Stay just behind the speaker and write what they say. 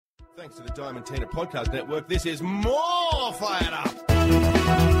Thanks to the Diamantina Podcast Network, this is More Fired Up.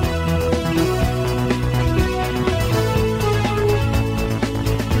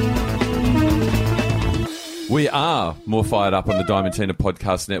 We are More Fired Up on the Diamantina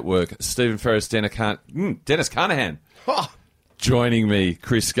Podcast Network. Stephen Ferris, Dennis Carnahan. Joining me,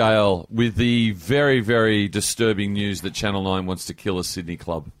 Chris Gale, with the very, very disturbing news that Channel 9 wants to kill a Sydney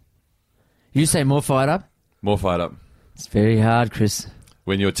club. You say more fired up? More fired up. It's very hard, Chris.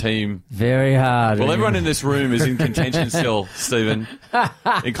 When your team... Very hard. Well, everyone in this room is in contention still, Stephen,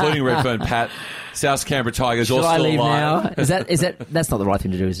 including Redfern Pat, South Canberra Tigers, Shall all I still leave alive. now? Is that that's not the right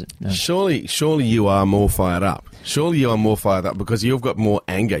thing to do, is it? No. Surely you are more fired up. Surely you are more fired up because you've got more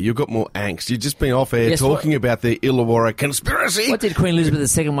anger. You've got more angst. You've just been off air talking about the Illawarra conspiracy. What did Queen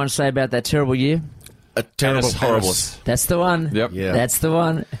Elizabeth II once say about that terrible year? A terrible Paris horrible. Paris. That's the one. Yep. Yeah. That's the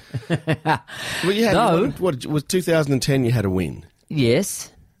one. Well, you had, No. what was 2010 you had a win? Yes.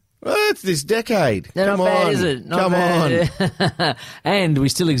 Well, it's this decade. They're Come not on. bad, is it? Not Come bad. on. And we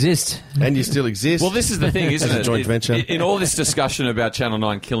still exist. And you still exist. Well, this is the thing, isn't As a it? joint venture. In all this discussion about Channel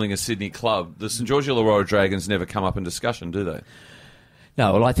 9 killing a Sydney club, the St George Illawarra Dragons never come up in discussion, do they?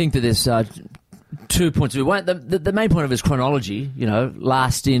 No, well, I think that there's 2 points of view. One, the main point of it is chronology. You know,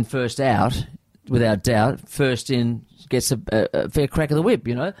 last in, first out, without doubt. First in gets a fair crack of the whip,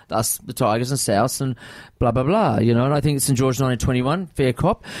 you know. Us, the Tigers and Souths and blah, blah, blah, you know. And I think St George 1921, fair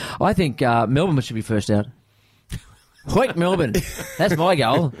cop. I think Melbourne should be first out. Hoik Melbourne. That's my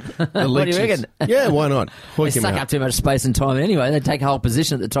goal. What do you reckon? Yeah, why not? They Hoik him suck out. up too much space and time anyway. They take a whole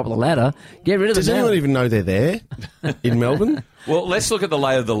position at the top of the ladder. Get rid of Does them now. anyone even know they're there in Melbourne? Well, let's look at the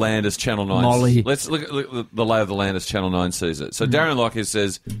lay of the land as Channel 9. Molly. Let's look at the lay of the land as Channel 9 sees it. So Darren Lockyer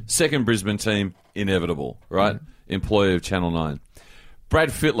says, second Brisbane team, inevitable, right? Employee of Channel 9. Brad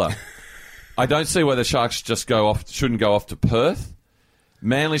Fittler, I don't see why the Sharks shouldn't go off to Perth.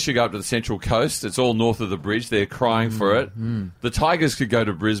 Manly should go up to the Central Coast. It's all north of the bridge. They're crying for it. The Tigers could go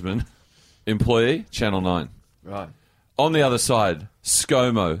to Brisbane. Employee, Channel 9. Right. On the other side,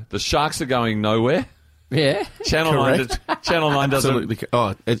 ScoMo. The Sharks are going nowhere. Yeah. Channel 9 doesn't... Absolutely.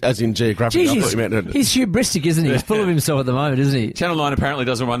 Oh, as in geographic. I thought you meant... He's hubristic, isn't he? He's full of himself at the moment, isn't he? Channel 9 apparently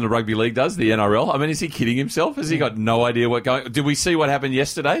doesn't run the rugby league, does the NRL? I mean, is he kidding himself? Has he got no idea what going... Did we see what happened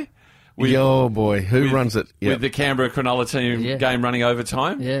yesterday? Oh, boy. Who runs it? Yep. With the Canberra Cronulla team game running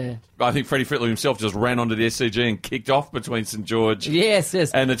overtime? Yeah. I think Freddie Fittler himself just ran onto the SCG and kicked off between St George Yes.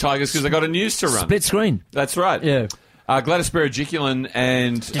 and the Tigers because they got a news to run. Split screen. That's right. Yeah. Gladys Berejiklian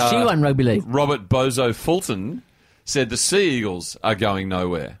and Does she run rugby league? Robert Bozo Fulton said the Sea Eagles are going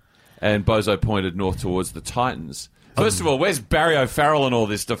nowhere. And Bozo pointed north towards the Titans. First of all, where's Barry O'Farrell and all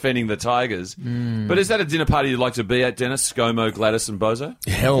this defending the Tigers? But is that a dinner party you'd like to be at, Dennis? ScoMo, Gladys and Bozo?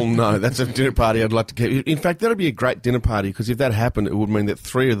 Hell no. That's a dinner party I'd like to keep. In fact, that would be a great dinner party because if that happened, it would mean that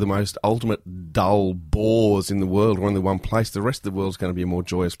three of the most ultimate dull bores in the world were in the one place. The rest of the world's going to be a more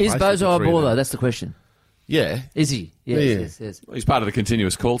joyous place. Is Bozo a three of bore, them. though? That's the question. Yeah. Is he? Yes. Well, he's part of the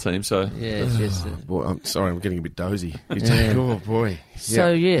continuous call team, so... Yes. Boy, I'm sorry, I'm getting a bit dozy. Oh, boy.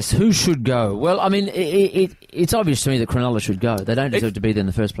 So, yes, who should go? Well, I mean, it's obvious to me that Cronulla should go. They don't deserve to be there in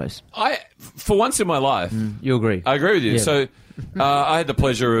the first place. For once in my life... You agree? I agree with you. Yeah. So I had the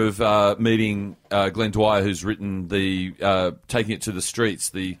pleasure of meeting Glenn Dwyer, who's written the Taking It to the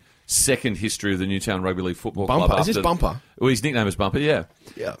Streets, the second history of the Newtown Rugby League Football Club. Bumper. Is this Bumper? Well, his nickname is Bumper, yeah.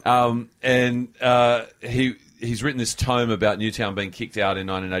 Yeah. And he's written this tome about Newtown being kicked out in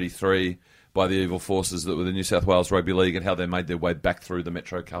 1983 by the evil forces that were the New South Wales Rugby League and how they made their way back through the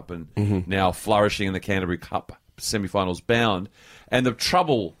Metro Cup and now flourishing in the Canterbury Cup semi-finals bound. And the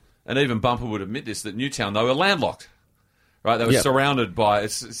trouble, and even Bumper would admit this, that Newtown, they were landlocked. Right, they were surrounded by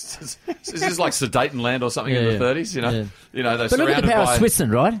it's just like Sudetenland or something in the 30s, you know. Yeah. You know, they're But look surrounded at the power by. of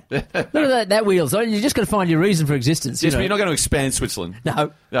Switzerland, right? Look at that wheels. You just got to find your reason for existence. Yes, you but know. you're not going to expand Switzerland.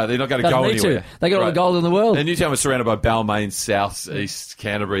 No, they're not going to Doesn't go need to. anywhere. They got all the gold in the world. And Newtown was surrounded by Balmain, South, East,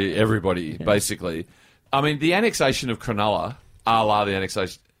 Canterbury, everybody basically. I mean, the annexation of Cronulla, a la the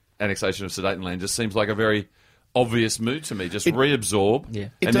annexation of Sudetenland, just seems like a very obvious move to me. Just reabsorb,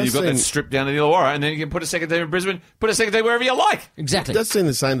 and then you've got that strip down in Illawarra, and then you can put a second team in Brisbane, put a second team wherever you like. Exactly. It does seem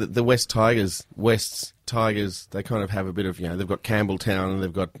the same that the West's Tigers, they kind of have a bit of, they've got Campbelltown and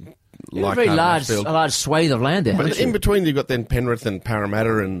they've got like very large, Ashfield. a large swathe of land there. But haven't in you? between, you've got then Penrith and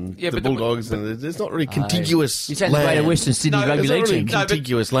Parramatta and Yeah, the but the- Bulldogs, and there's not really contiguous You're saying the land. Greater Western Sydney No, Rugby There's not League really team. No, but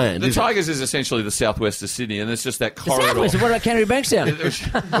contiguous land. The is it? Tigers is essentially the southwest of Sydney, and it's just that The corridor. Southwest, what about Canterbury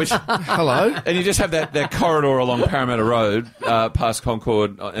Bankstown? which, Hello. and you just have that corridor along Parramatta Road, past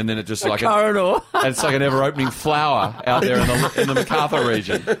Concord, and then it just like Corridor. and it's like an ever-opening flower out there in the Macarthur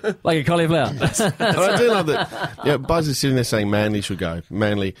region. Like a cauliflower. I do love that. Yeah, Buzz is sitting there saying Manly should go.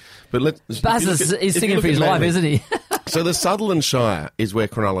 Manly. But Buzz is singing for his life, isn't he? So the Sutherland Shire is where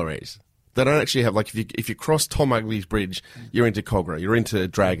Cronulla is. They don't actually have, like, if you cross Tom Ugley's bridge, you're into Cogra, you're into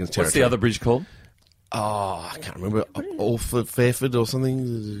Dragons territory. What's the other bridge called? Oh, I can't remember. Alford Fairford or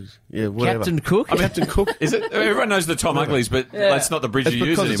something. Yeah, whatever. Captain Cook? Captain Cook. Is it? Everyone knows the Tom Uglies, but that's not the bridge It's you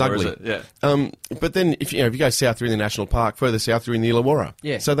use because it's anymore, ugly. is it? Yeah. But then, if you go south, you're in the National Park. Further south, you're in the Illawarra.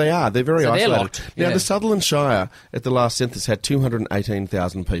 Yeah. So they're very So they're isolated. locked, Now, yeah. the Sutherland Shire at the last census had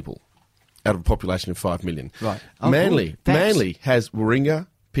 218,000 people out of a population of 5 million. Right. Oh, Manly, cool. Thanks. Manly has Warringah,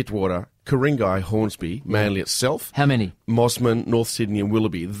 Pittwater, Ku-ring-gai, Hornsby, Manly itself. How many? Mosman, North Sydney and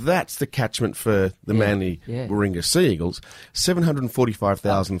Willoughby. That's the catchment for the Manly yeah. Warringah Sea Eagles.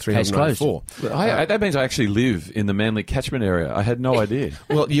 745,394. That means I actually live in the Manly catchment area. I had no idea.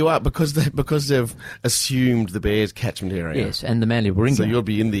 Well, you are, because they've assumed the Bears catchment area. Yes, and the Manly Warringah. So you'll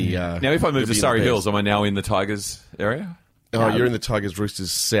be in the... Now, if I move to Surrey Hills, am I now in the Tigers area? Oh, you're in the Tigers,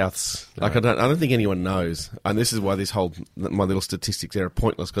 Roosters, Souths. Like, I don't think anyone knows. And this is why my little statistics there are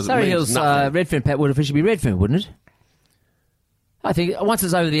pointless, because it Surrey means Hills, nothing. Redfern, Pat, would officially be Redfern, wouldn't it? I think once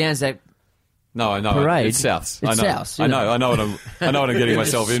it's over the Anzac No, I know. Parade. It's Souths. It's I know. Souths, I you know. I know what I'm getting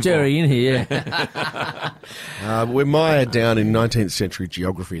myself in for. stirring in here, yeah. We're mired down in 19th century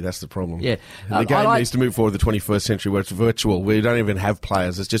geography. That's the problem. Yeah. And I the game like- needs to move forward to the 21st century where it's virtual. We don't even have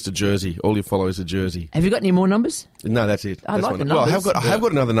players. It's just a jersey. All you follow is a jersey. Have you got any more numbers? No, that's it. I That's like one. the Well, I numbers. have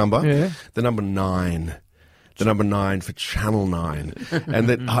got another number. Yeah. The number 9. The number 9 for Channel 9. And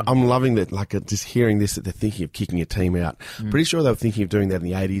that I'm loving that, like, just hearing this, that they're thinking of kicking a team out. Pretty sure they were thinking of doing that in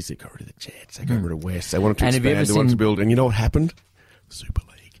the 80s. They got rid of the Jets. They got rid of West. They wanted to And have you expand. ever They wanted to seen- build. And you know what happened? Super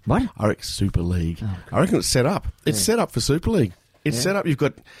League. What? I reckon Super League. I reckon it's set up. It's set up for Super League. It's set up. You've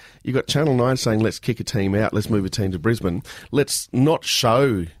got Channel 9 saying, let's kick a team out. Let's move a team to Brisbane. Let's not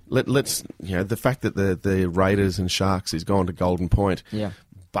show. Let's the fact that the Raiders and Sharks is gone to Golden Point. Yeah.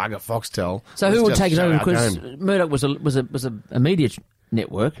 Bugger Foxtel. So Let's who would just take it show over? our Because game. Murdoch was a media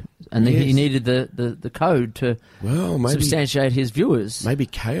network, and he Yes. needed the code to Well, maybe substantiate his viewers. maybe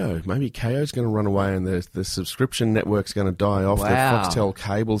KO. Maybe KO's going to run away, and the subscription network's going to die off. Wow. The Foxtel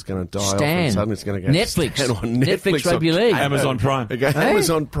cable's going to die off, Stan. and suddenly it's going to go Netflix. Stan on Netflix or Rugby League. Amazon Prime. Okay,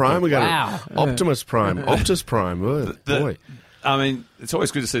 Amazon Prime. We got Wow. Optimus Prime, Optus Prime. Oh, boy. I mean, it's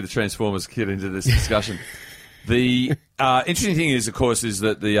always good to see the Transformers get into this discussion. The interesting thing is, of course, is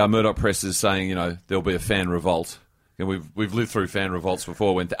that the Murdoch press is saying, there'll be a fan revolt. And we've lived through fan revolts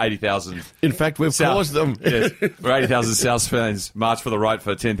before when 80,000... In fact, we've caused them. Yes, where 80,000 South fans march for the right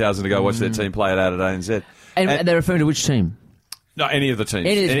for 10,000 to go watch their team play it out at ANZ. And they're referring to which team? No, any of the teams.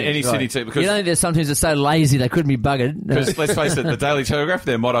 Any of the Any teams, Sydney right. team. Because You know, there's some teams that are so lazy they couldn't be buggered. Because let's face it, the Daily Telegraph,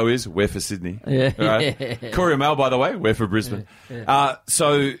 their motto is "We're for Sydney." Yeah. Right? Courier Mail, by the way, we're for Brisbane.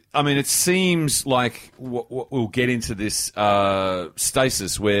 So, I mean, it seems like we'll get into this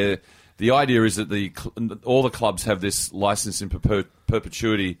stasis where the idea is that all the clubs have this license in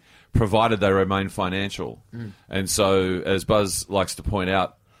perpetuity, provided they remain financial. And so, as Buzz likes to point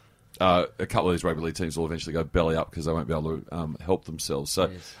out, a couple of these rugby league teams will eventually go belly up because they won't be able to help themselves.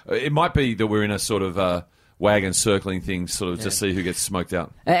 So it might be that we're in a sort of wagon circling thing, sort of to see who gets smoked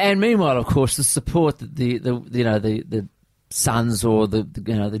out. And meanwhile, of course, the support that the Suns or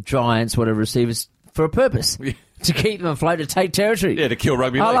the Giants, whatever, receivers for a purpose to keep them afloat, to take territory. Yeah, to kill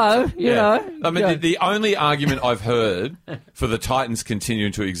rugby league. Hello, you know. I mean, the only argument I've heard for the Titans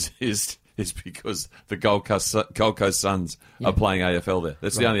continuing to exist is because the Gold Coast Suns are playing AFL there.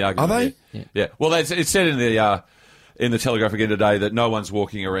 That's the only argument. Are they? Yeah. Well, it said in the Telegraph again today that no one's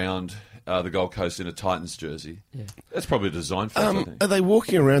walking around the Gold Coast in a Titans jersey. Yeah. That's probably designed for us, I think. Are they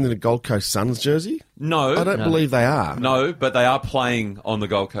walking around in a Gold Coast Suns jersey? No. I don't believe they are. No, but they are playing on the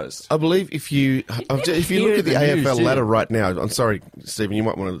Gold Coast. I believe if you look hear at the the news, AFL do ladder you? right now, I'm sorry, Stephen, you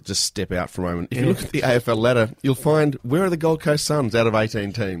might want to just step out for a moment. If you look at the AFL ladder, you'll find where are the Gold Coast Suns out of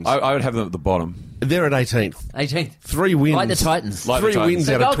 18 teams? I would have them at the bottom. They're at 18th. 18th. 3 wins. Like the Titans. Like the 3 Titans. wins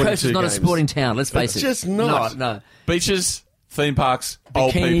The out of Gold 22 Coast is not games. a sporting town, let's face It's it. just not. No. Beaches, theme parks,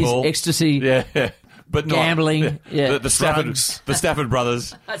 old Bikinis, people. ecstasy. Yeah. But not Gambling, yeah. The Stafford, Drugs. the Stafford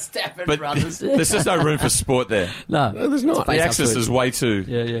brothers. Stafford But Brothers. there's just no room for sport there. No, there's not. The Face up access to it. is way too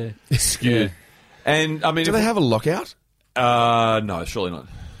Yeah. skewed. And I mean, Do they have a lockout? no, surely not.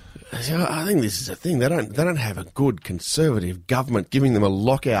 I think this is a thing. They don't have a good conservative government giving them a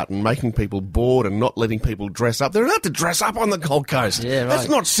lockout and making people bored and not letting people dress up. They're allowed to dress up on the Gold Coast. Yeah, right. That's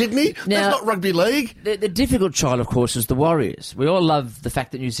not Sydney. Now, that's not rugby league. The difficult child, of course, is the Warriors. We all love the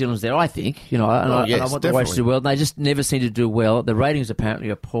fact that New Zealand's there, I think. And I want the Warriors to do well. And they just never seem to do well. The ratings apparently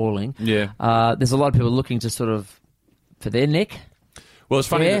are appalling. Yeah. There's a lot of people looking to sort of, for their neck. Well, it's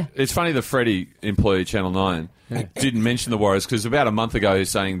funny. Yeah. It's funny the Freddie employee, Channel 9, didn't mention the Warriors because about a month ago he's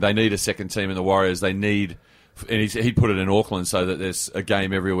saying they need a second team in the Warriors. They need, and he put it in Auckland so that there's a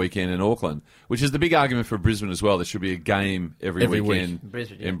game every weekend in Auckland, which is the big argument for Brisbane as well. There should be a game every weekend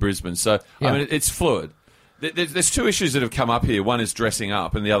in Brisbane. So I mean, it's fluid. There's two issues that have come up here. One is dressing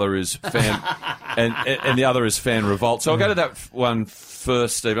up, and the other is fan and the other is fan revolt. So I'll go to that one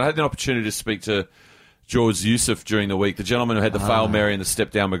first, Stephen. I had the opportunity to speak to George Youssef during the week, the gentleman who had the fail Mary and the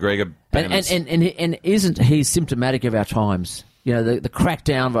step down McGregor banners. And isn't he symptomatic of our times? You know, the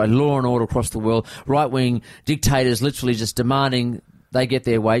crackdown by law and order across the world, right-wing dictators literally just demanding they get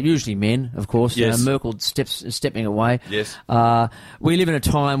their way, usually men, of course. Yes. Merkel stepping away. Yes. We live in a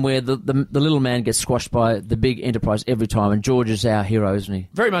time where the little man gets squashed by the big enterprise every time, and George is our hero, isn't he?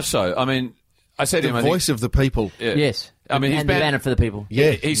 Very much so. I mean, I said to him, The voice of the people. Yeah. Yes. I mean, he's and the banner for the people.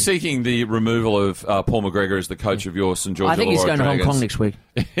 Yeah. He's seeking the removal of Paul McGregor as the coach of your St George. I think he's Illawarra going Dragons. to Hong Kong next week.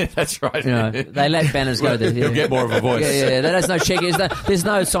 That's right. You know, they let banners go there. He'll get more of a voice. Yeah. There's no check. There's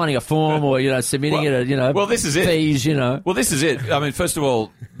no signing a form or submitting it. Well, this is it. Fees. Well, this is it. I mean, first of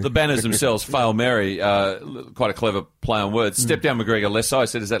all, the banners themselves, fail Mary, quite a clever play on words. Step down McGregor, less so. I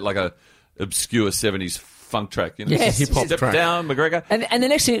said, is that like a obscure 70s funk track? Yes. Hip-hop Step track. down McGregor. And the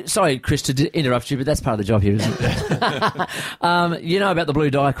next thing, sorry, Chris, to interrupt you, but that's part of the job here, isn't it? You know about the blue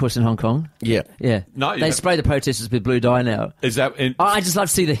dye course in Hong Kong? Yeah. Yeah. No, you they don't. spray the protesters with blue dye now. Is that in, I just love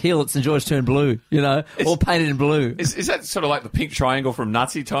to see the hill at St George turn blue, all painted in blue. is that sort of like the pink triangle from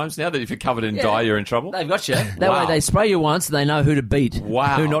Nazi times now, that if you're covered in dye, you're in trouble? They've got you. That Wow. way they spray you once and they know who to beat.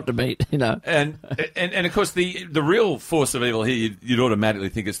 Wow. Who not to beat, And of course, the real force of evil here, you'd automatically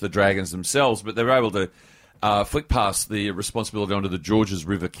think it's the Dragons themselves, but they're able to flick past the responsibility onto the Georges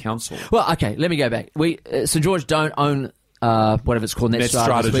River Council. Well, okay, let me go back. St George don't own whatever it's called,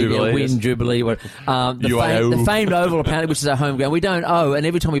 Netstrata Jubilee, Win Jubilee, the famed Oval apparently, which is our home ground. We don't owe, and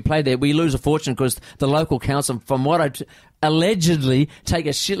every time we play there, we lose a fortune because the local council, from what I allegedly take a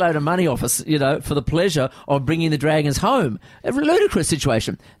shitload of money off us, for the pleasure of bringing the Dragons home. A ludicrous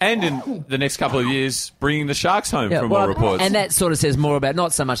situation. And in the next couple of years, bringing the Sharks home, from all reports. And that sort of says more about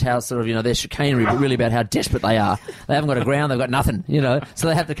not so much how sort of, their chicanery, but really about how desperate they are. They haven't got a ground, they've got nothing, so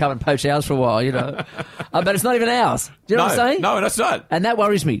they have to come and poach ours for a while, but it's not even ours. Do you know what I'm saying? No, that's not. And that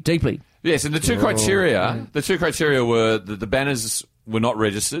worries me deeply. Yes, and the two criteria were that the banners were not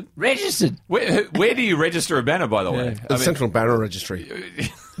registered. Registered. Where do you register a banner, by the way? The Central Banner Registry.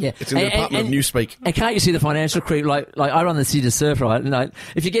 Yeah, It's in the Department of Newspeak. And can't you see the financial creep? Like I run the City to Surf, right? And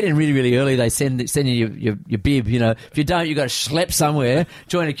if you get in really, really early, they send you your bib. If you don't, you got to schlep somewhere,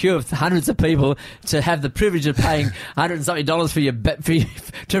 join a queue of hundreds of people to have the privilege of paying $100 and something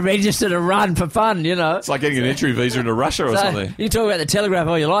to register to run for fun. It's like getting an entry visa into Russia or something. You talk about the Telegraph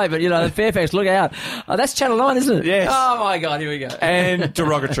all you like, but Fairfax, look out! That's Channel 9, isn't it? Yes. Oh my God, here we go. And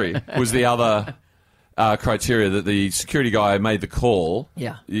derogatory was the other criteria that the security guy made the call.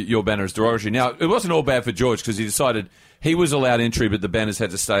 Yeah. Your banner is derogatory. Now, it wasn't all bad for George because he decided he was allowed entry, but the banners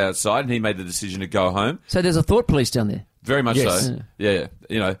had to stay outside, and he made the decision to go home. So there's a thought police down there. Very much Yes. so. Yeah.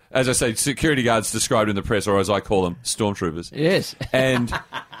 As I say, security guards described in the press, or as I call them, stormtroopers. Yes. And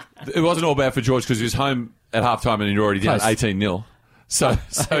it wasn't all bad for George because he was home at halftime and he'd already down Close. 18-0. So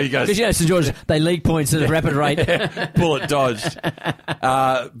he goes... Because, St George, they league points at a rapid rate. Bullet dodged.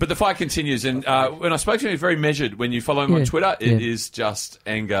 But the fight continues. And when I spoke to him, he was very measured. When you follow him on Twitter, it is just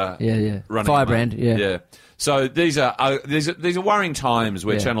anger running. Firebrand, Yeah. So these are worrying times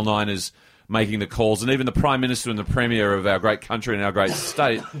where Yeah. Channel 9 is making the calls, and even the Prime Minister and the Premier of our great country and our great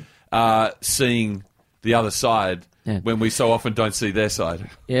state are seeing the other side when we so often don't see their side.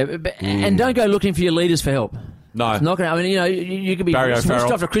 Yeah, and don't go looking for your leaders for help. No. It's not going to. I mean, you could be Barry smushed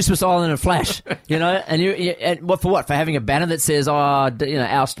O'Farrell. off to Christmas Island in a flash, and what for? What, for having a banner that says,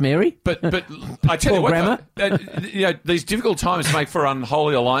 oust Mary? But I tell you Poor what, these difficult times make for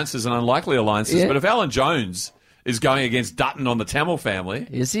unholy alliances and unlikely alliances. Yeah. But if Alan Jones is going against Dutton on the Tamil family,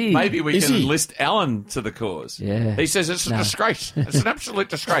 Is he? maybe we Is can he? enlist Alan to the cause. Yeah. He says it's a disgrace. It's an absolute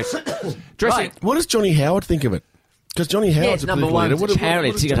disgrace. Dressing. Right. What does Johnny Howard think of it? Because Johnny Howard's a number political one leader. What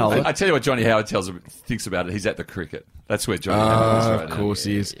charity does ticket Johnny holder. I tell you what Johnny Howard thinks about it. He's at the cricket. That's where Johnny Howard is right Of now. course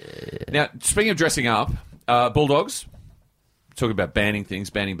he is. Now, speaking of dressing up, Bulldogs, talking about banning things,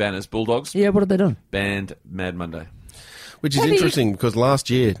 banning banners, Bulldogs Yeah, what have they done? banned Mad Monday. Which is interesting because last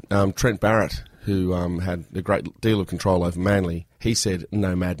year, Trent Barrett, who had a great deal of control over Manly, he said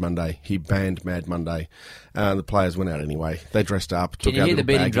no Mad Monday. He banned Mad Monday. The players went out anyway. They dressed up. Can you hear the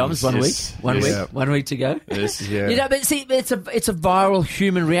beating drums 1 week? One week to go. Yes. Yeah. You know, but see, it's a viral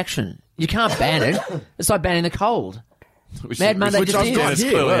human reaction. You can't ban it. It's like banning the cold. Mad Monday just is. Dennis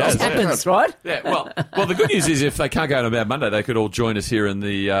clearly has, It happens, right? Yeah, well, the good news is if they can't go on a Mad Monday, they could all join us here in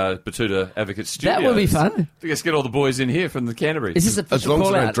the Batuta Advocate Studios. That would be fun. Let's get all the boys in here from the Canterbury. Is this a As long as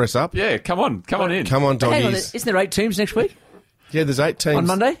they don't dress up. Yeah, come on in. Come on, Hang on, doggies. isn't there 8 teams next week Yeah, there's 8 teams. on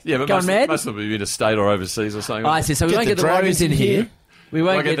Monday? Yeah, but going mad. most of them be interstate or overseas or something. Oh, I see. So we Get won't the get the Warriors Dragons in in here. here. We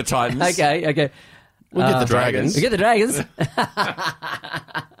won't get the Titans. Okay. We'll get the Dragons. We get the Dragons.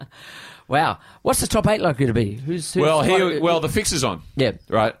 Wow. What's the top 8 likely to be? Who's the fix is on. Yeah.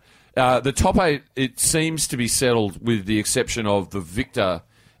 Right. The top 8, it seems to be settled with the exception of the victor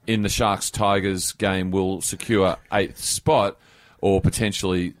in the Sharks-Tigers game will secure 8th spot or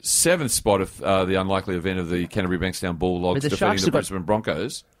potentially 7th spot if the unlikely event of the Canterbury Bankstown Bulldogs But the defeating Sharks the have got Brisbane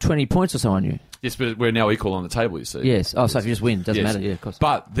Broncos. 20 points or so on you. Yes, but we're now equal on the table, you see. Yes. Oh, so if you just win, doesn't Yes. matter. Yeah, of course.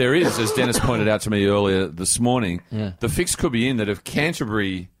 But there is, as Dennis pointed out to me earlier this morning, Yeah. the fix could be in that if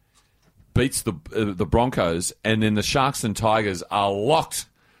Canterbury beats the Broncos and then the Sharks and Tigers are locked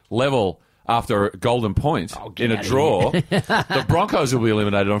level after a golden point in a draw, the Broncos will be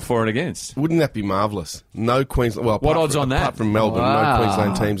eliminated on for and against. Wouldn't that be marvellous? No Queensland. Well, What apart odds from- on that? Apart from Melbourne, Wow. no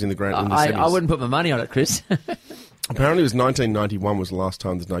Queensland teams in the semis. I wouldn't put my money on it, Chris. Apparently, it was 1991 was the last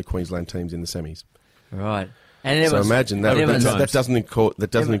time there's no Queensland teams in the semis. Right. And So imagine that. everyone's, That doesn't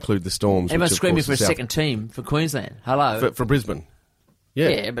include the Storms. which, everyone's of screaming course, for a is south- second team for Queensland. Hello. for Brisbane.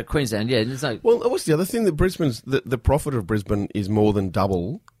 yeah, but Queensland, there's no... Well, what's the other thing? That Brisbane's the profit of Brisbane is more than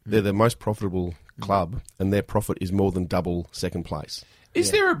double. They're the most profitable club, and their profit is more than double second place.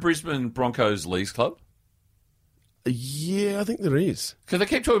 Is there a Brisbane Broncos Leagues Club? Yeah, I think there is. Because they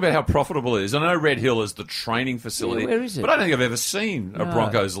keep talking about how profitable it is. I know Red Hill is the training facility. Yeah, where is it? But I don't think I've ever seen a No.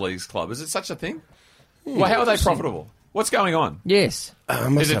 Broncos Leagues Club. Is it such a thing? Well, how are they profitable? What's going on? Yes.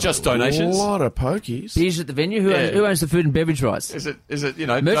 Must Is it have just a donations? lot of pokies. Beers at the venue. Who, Yeah. owns, who owns the food and beverage rights? Is it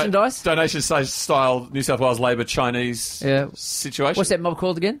Merchandise? donation style New South Wales Labor Chinese Yeah. situation? What's that mob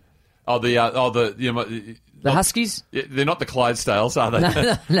called again? The Huskies? they're not the Clydesdales, are they?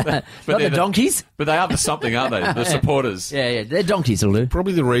 No, But not they're the donkeys? But they are the something, aren't they? The supporters. Yeah, they're donkeys, will do.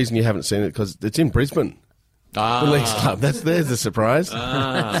 Probably the reason you haven't seen it because it's in Brisbane. Ah. The Leagues Club. There's the surprise.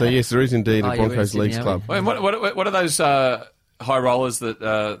 So yes, there is indeed Oh, a yeah, we're in Broncos Sydney, Leagues aren't Club. Wait, what are those high rollers that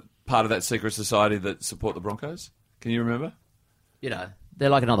part of that secret society that support the Broncos? Can you remember? You know, they're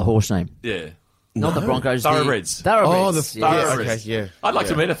like another horse name. Yeah. Not the Broncos. Thoroughbreds. Thoroughbreds. Oh, yeah. Thoroughbreds. okay, yeah. I'd like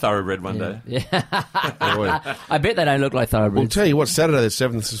to meet a thoroughbred one day. Boy. I bet they don't look like Well, I'll thoroughbreds. tell you what, Saturday the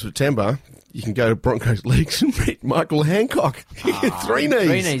 7th of September, you can go to Broncos Leagues and meet Michael Hancock. Three knees.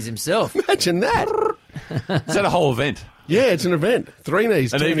 Three knees himself. Imagine that. Is that a whole event? Yeah, it's an event. Three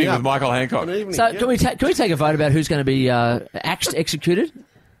knees. An teaming evening up. with Michael Hancock. An evening, So yeah. can we take a vote about who's going to be executed?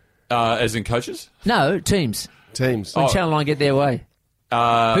 As in coaches? No, teams. Teams. When Channel 9 get their way.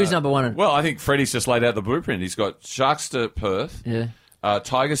 Who's number one? Well, I think Freddie's just laid out the blueprint. He's got Sharks to Perth, Yeah.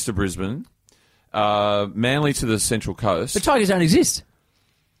 Tigers to Brisbane, Manly to the Central Coast. The Tigers don't exist.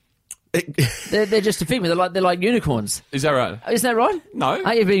 They're just a figment. They're like unicorns. Is that right? Isn't that right? No.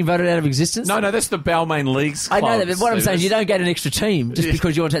 Aren't you being voted out of existence? No, that's the Balmain Leagues I Club. know that, but what I'm saying is you Stevens. don't get an extra team just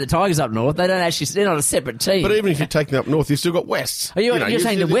because you want to take the Tigers up north. They don't actually. They're not a separate team. But even if you take them up north, you've still got Wests. Are you, You know, you're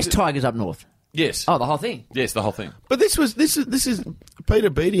saying the you- West Tigers up north? Yes. Oh, the whole thing. Yes, the whole thing. But this is Peter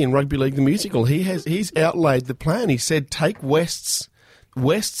Beattie in Rugby League the Musical. He's outlaid the plan. He said take Wests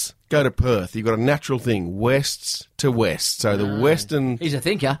go to Perth. You've got a natural thing. Wests to West. So the Western He's a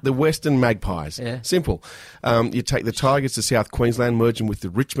thinker. the Western Magpies. Yeah. Simple. You take the Tigers to South Queensland, merge them with the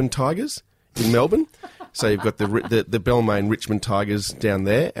Richmond Tigers in Melbourne. So you've got the Balmain Richmond Tigers down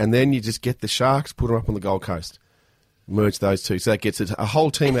there, and then you just get the Sharks, put them up on the Gold Coast. Merge those two. So that gets a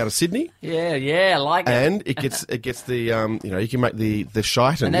whole team out of Sydney, Yeah, I like it. and it gets the you can make the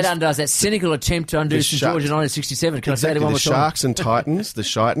Shitans. And that undoes that cynical attempt to undo The St Sharks. George in 1967. Can I say Exactly, it one the more time? Sharks and Titans, the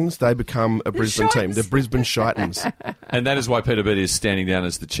Shitans, they become a Brisbane team, the Brisbane Shitans. And that is why Peter Beattie is standing down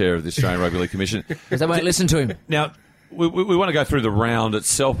as the chair of the Australian Rugby League Commission. Because they won't listen to him. Now, we want to go through the round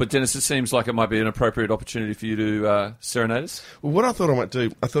itself, but Dennis, it seems like it might be an appropriate opportunity for you to serenade us. Well, what I thought I might do,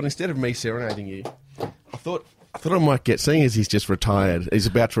 instead of me serenading you, I thought I might get, seeing as he's just retired, he's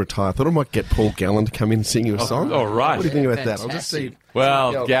about to retire, I thought I might get Paul Gallen to come in and sing you a song. all right. What do you think about that? I'll just Fantastic. see.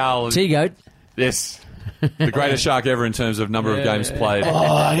 Well, Gal. T-Goat. Yes. The greatest shark ever in terms of number of games played. Oh,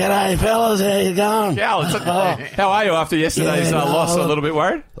 g'day, fellas. How you going? Cal, how are you after yesterday's loss? A little bit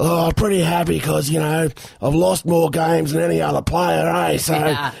worried? Oh, I'm pretty happy because, I've lost more games than any other player, eh?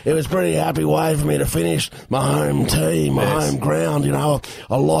 So it was pretty happy way for me to finish my home team, my home ground.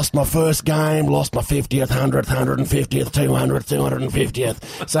 I lost my first game, lost my 50th, 100th, 150th, 200th,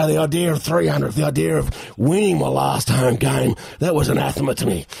 250th. So the idea of 300th, the idea of winning my last home game, that was anathema to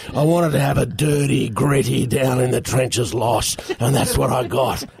me. I wanted to have a dirty, gritty, down in the trenches loss, and that's what I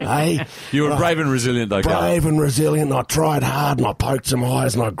got, eh? You were brave and resilient, though, Cal. Brave and resilient, and I tried hard, and I poked some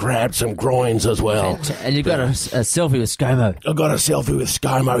eyes, and I grabbed some groins as well. And you got a selfie with ScoMo. I got a selfie with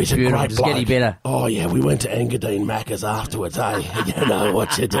ScoMo. He's Beautiful. a great Just bloke. getting better. Oh, yeah, we went to Engadine Macca's afterwards, eh? You know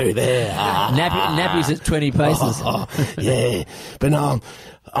what you do there. Nappies at 20 paces. Yeah, but no,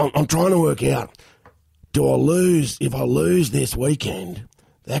 I'm trying to work out, do I lose, if I lose this weekend,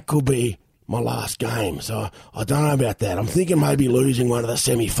 that could be my last game, so I don't know about that. I'm thinking maybe losing one of the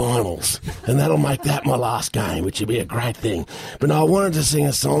semi-finals, and that'll make that my last game, which would be a great thing. But no, I wanted to sing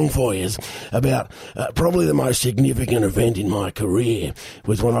a song for you about probably the most significant event in my career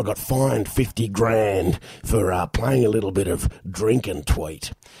was when I got fined 50 grand for playing a little bit of drink and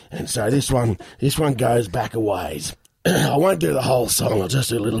tweet. And so this one goes back a ways. I won't do the whole song, I'll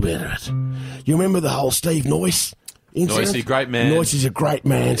just do a little bit of it. You remember the whole Steve Noyce incident? Noisy, great man. Noisy is a great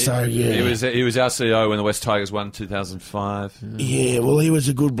man, so yeah. He was our CEO when the West Tigers won 2005. Yeah, well, he was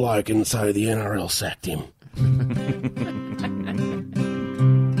a good bloke, and so the NRL sacked him.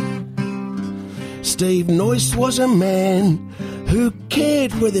 Steve Noyce was a man who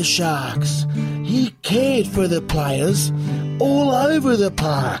cared for the Sharks. He cared for the players all over the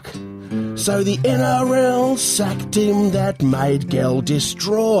park. So the NRL sacked him, that made Gel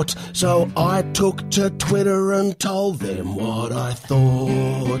distraught. So I took to Twitter and told them what I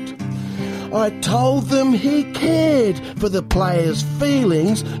thought. I told them he cared for the players'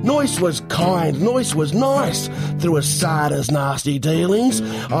 feelings. Noyce was kind, Noyce was nice through Asada's nasty dealings.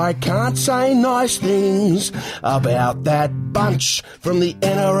 I can't say nice things about that bunch from the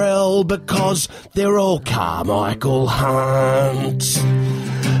NRL because they're all Carmichael Hunts.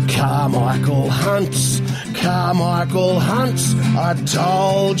 Carmichael Hunts, Carmichael Hunts. I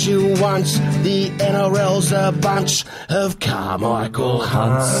told you once, the NRL's a bunch of Carmichael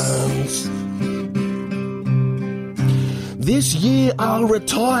Hunts. This year I'll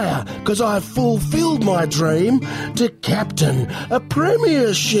retire, 'cause I've fulfilled my dream to captain a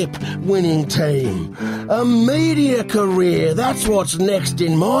premiership winning team. A media career, that's what's next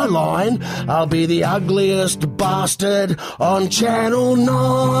in my line. I'll be the ugliest bastard on Channel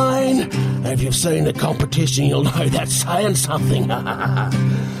 9. If you've seen the competition, you'll know that's saying something.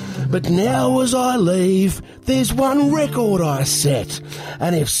 But now as I leave, there's one record I set,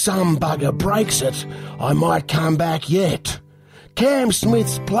 and if some bugger breaks it, I might come back yet. Cam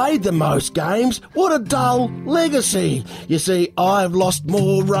Smith's played the most games. What a dull legacy. You see, I've lost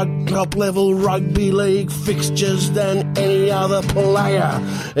more top-level rugby league fixtures than any other player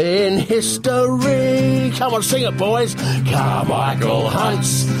in history. Come on, sing it, boys. Carmichael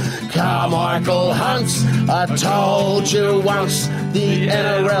Hunts, Carmichael Hunts. I told you once, the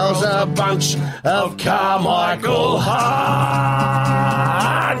NRL's a bunch of Carmichael Hunts.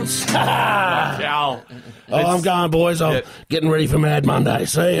 Cal. Oh, I'm going, boys. I'm getting ready for Mad Monday.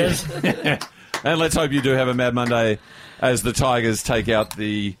 See you. And let's hope you do have a Mad Monday as the Tigers take out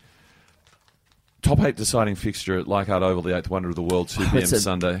the top 8 deciding fixture at Leichhardt Oval, the 8th wonder of the world, 2 p.m.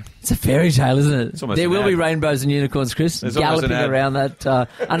 Sunday. It's a fairy tale, isn't it? There will be rainbows and unicorns, Chris, galloping around that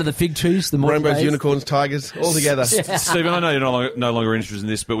under the fig trees. The Rainbows, days. unicorns, tigers, all together. Stephen, I know you're no longer interested in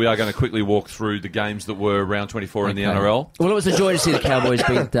this, but we are going to quickly walk through the games that were round 24 in the NRL. Well, it was a joy to see the Cowboys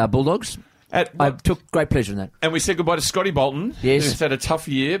beat Bulldogs. I took great pleasure in that. And we said goodbye to Scotty Bolton. Yes. He's had a tough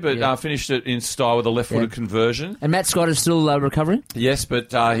year, but finished it in style with a left-footed conversion. And Matt Scott is still recovering? Yes,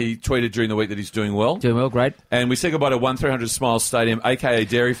 but he tweeted during the week that he's doing well. Doing well, great. And we said goodbye to 1300 Smiles Stadium, a.k.a.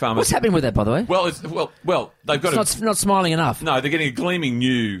 Dairy Farmers. What's happening with that, by the way? Well, they've got it's not smiling enough. No, they're getting a gleaming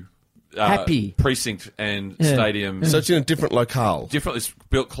new happy precinct and stadium. So it's in a different locale. It's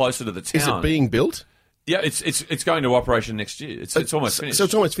built closer to the town. Is it being built? Yeah, it's going to operation next year. It's almost finished. So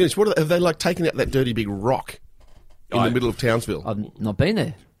it's almost finished. Have they taken out that dirty big rock in the middle of Townsville? I've not been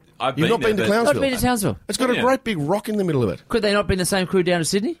there. You've not been to Townsville? I've been to Townsville. It's got a great big rock in the middle of it. Could they not be in the same crew down to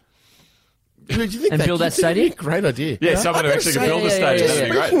Sydney? Do you think and build that stadium? Great idea. Yeah, someone who actually can build a stadium. That'd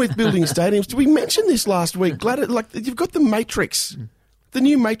be great. Speaking with building stadiums, did we mention this last week? You've got the Matrix. The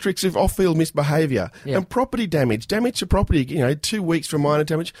new matrix of off-field misbehaviour and property damage to property, 2 weeks for minor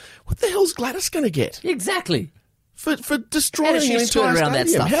damage. What the hell's Gladys going to get? Exactly. for destroying How does she an entire skirt around that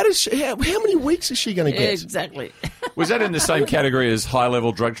stadium. stuff? How many weeks is she going to get? Exactly. Was that in the same category as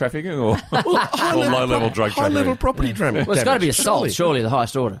high-level drug trafficking or low-level drug trafficking? High-level property damage. Well, it's got to be assault, surely the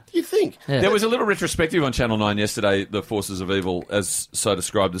highest order. You think? Yeah. There was a little retrospective on Channel 9 yesterday, The Forces of Evil, as so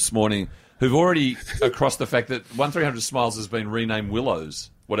described this morning, who've already across the fact that 1300 Smiles has been renamed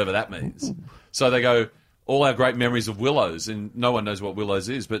Willows, whatever that means. So they go, all our great memories of Willows, and no one knows what Willows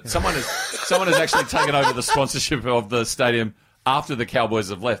is, but someone has actually taken over the sponsorship of the stadium after the Cowboys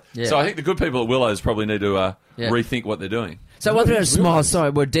have left. Yeah. So I think the good people at Willows probably need to rethink what they're doing. So 1300 Smiles,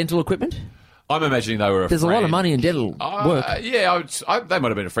 sorry, were dental equipment? I'm imagining they were There's a lot of money in dental work. Yeah, they might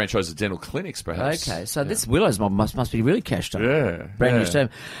have been a franchise of dental clinics, perhaps. Okay, so this Willows mob must be really cashed up. Yeah. Brand new team.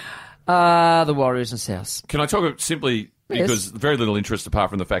 The Warriors and South. Can I talk simply because very little interest apart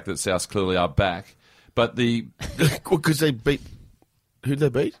from the fact that South clearly are back, but Because they beat... Who'd they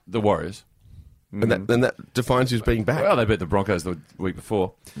beat? the Warriors. And that defines who's being back. Well, they beat the Broncos the week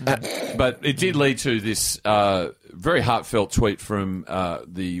before. But it did lead to this very heartfelt tweet from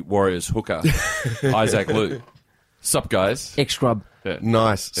the Warriors hooker, Isaac Liu. Sup, guys? Ex-scrub. Yeah.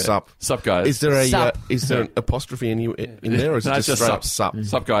 Nice. Yeah. Sup. Sup, guys? Is there Sup. an apostrophe in there, or is it No, it's just straight up sup?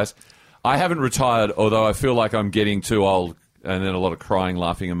 Sup, guys? I haven't retired, although I feel like I'm getting too old, and then a lot of crying,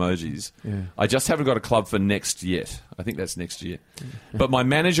 laughing emojis. Yeah. I just haven't got a club for next yet. I think that's next year. But my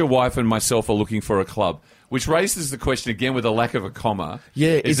manager, wife, and myself are looking for a club, which raises the question again with a lack of a comma.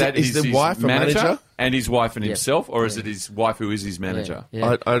 Yeah, is the his wife a manager? and his wife and himself, or is it his wife who is his manager?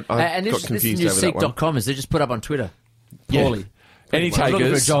 Yeah. I And got this confused new over that one. Seek.com is they just put up on Twitter. Yeah. Poorly. Any Looking for a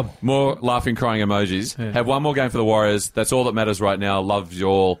takers? job. More laughing, crying emojis. Have one more game for the Warriors. That's all that matters right now. Love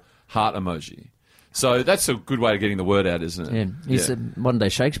your heart emoji. So that's a good way of getting the word out, isn't it? Yeah, he's a modern-day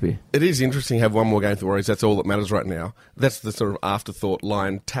Shakespeare. It is interesting to have one more game for the Warriors. That's all that matters right now. That's the sort of afterthought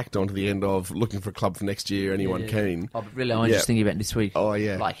line tacked onto the end of looking for a club for next year. Anyone keen? Oh, but really, I'm just thinking about this week. Oh,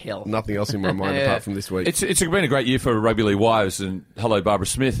 yeah. Like hell. Nothing else in my mind apart from this week. It's been a great year for Rugby League Wives, and hello Barbara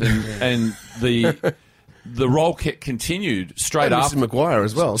Smith, and the role continued straight and after Mrs. Maguire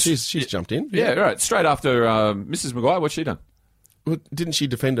as well. She's jumped in. Yeah, right. Straight after Mrs. Maguire, what's she done? Well, didn't she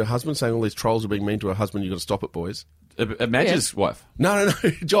defend her husband, saying all these trolls are being mean to her husband? You've got to stop it, boys. Madge's wife. No,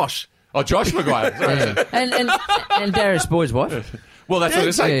 Josh. Oh, Josh Maguire. Sorry. And Darius Boyd's wife. Well, that's what I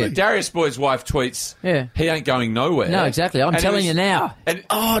was saying. Yeah. Darius Boyd's wife tweets, he ain't going nowhere. No, exactly. I'm telling you now. And,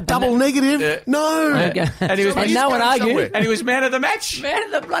 Double negative. No. and he was And no one argued. and he was man of the match. Man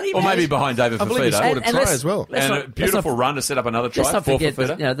of the bloody Or match. maybe behind David I believe he Fafita. scored a And try let's- as well. let's And not- a beautiful run to set up another try Let's not for forget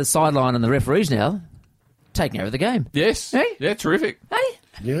Fafita. the sideline and the referees now taking over the game. Yes. Hey? Yeah, terrific. Hey?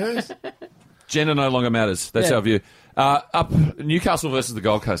 Yes. Gender no longer matters. That's Yeah. our view. Up Newcastle versus the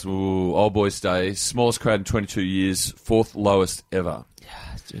Gold Coast. Ooh, old boys' day. Smallest crowd in 22 years. Fourth lowest ever.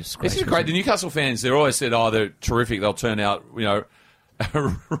 It's This is great. The Newcastle fans, they're always said, they're terrific. They'll turn out,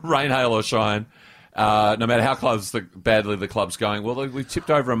 rain, hail or shine, no matter how badly the club's going. Well, we've tipped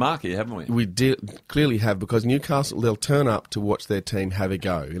over a mark here, haven't we? We clearly have, because Newcastle, they'll turn up to watch their team have a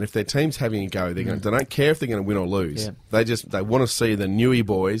go. And if their team's having a go, they don't care if they're going to win or lose. Yeah. They want to see the Newey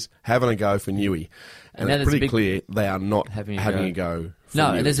boys having a go for Newey. And now it's there's a pretty big- clear they are not having having a a go. For No,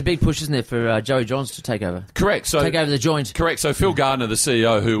 Newey. and there's a big push, isn't there, for Joey Johns to take over. Correct. So Take over the joint. Correct. So Phil Gardner, the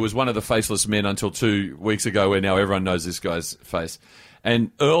CEO, who was one of the faceless men until 2 weeks ago, where now everyone knows this guy's face.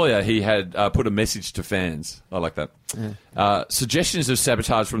 And earlier he had put a message to fans. I like that. Suggestions of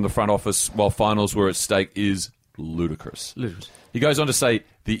sabotage from the front office while finals were at stake is ludicrous. He goes on to say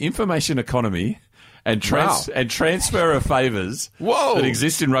the information economy and transfer of favours that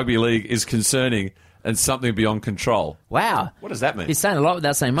exist in rugby league is concerning and something beyond control. Wow. What does that mean? He's saying a lot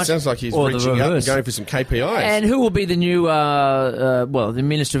without saying much. Sounds like he's Or the reaching out and reverse. going for some KPIs. And who will be the new, the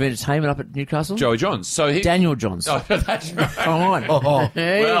Minister of Entertainment up at Newcastle? Joey Johns. So he Daniel Johns. Oh, that's right. Come on.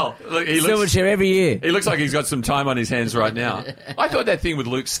 Hey. Well, look, he Silver looks, chair every year. he looks like he's got some time on his hands right now. I thought that thing with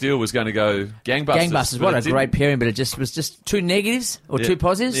Luke Steele was going to go gangbusters. Gangbusters. but What it a didn't. great pairing, but it was just two negatives or two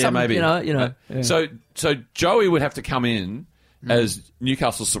positives. Yeah, Something, maybe. You know. Yeah. So Joey would have to come in as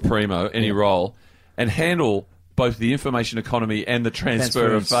Newcastle Supremo, any role, and handle both the information economy and the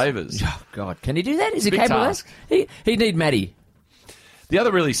transfer of favours. Oh, God. Can he do that? Is he Big capable task. of that? He'd need Matty. The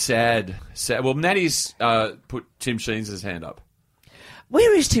other really sad. Well, Natty's put Tim Sheens' hand up.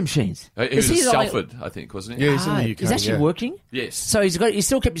 Where is Tim Sheens? He was at the only- Salford, I think, wasn't he? Yeah, he's in the UK. He's actually yeah. working? Yes. So he's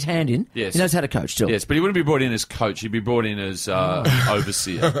still kept his hand in. Yes. He knows how to coach still. Yes, but he wouldn't be brought in as coach. He'd be brought in as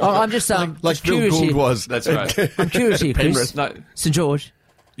overseer. Oh, I'm just Like just Phil curious Gould here. was. That's right. I'm curious here, Chris. No, St George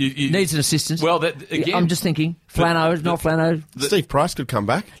you needs an assistant. Well, that, again, I'm just thinking. Flano, not Flano. Steve Price could come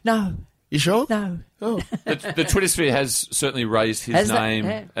back. No. You sure? No. Oh, The Twitter sphere has certainly raised his Has that- name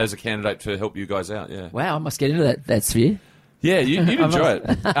yeah. as a candidate to help you guys out. Yeah, Wow, I must get into that sphere. yeah, you'd enjoy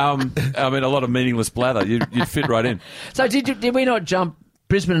it. I mean, a lot of meaningless blather. You'd fit right in. So did we not jump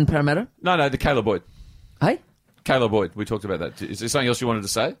Brisbane and Parramatta? No, the Caleb Boyd. Hey? Caleb Boyd. We talked about that. Is there something else you wanted to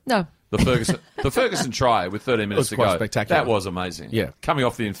say? No. The Ferguson try with 13 minutes to quite go. spectacular. That was amazing. Yeah. Coming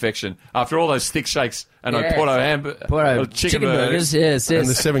off the infection after all those thick shakes and Yes. Porto Chicken burgers, yes. and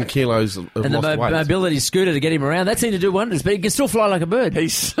the 7 kilos of And the lost weight. mobility scooter to get him around. That seemed to do wonders, but he can still fly like a bird. He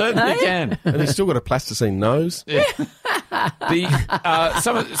certainly Hey? can. And he's still got a plasticine nose. Some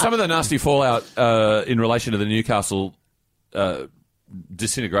of the nasty fallout in relation to the Newcastle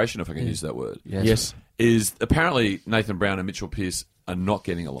disintegration, if I can use that word, Yes. is apparently Nathan Brown and Mitchell Pearce are not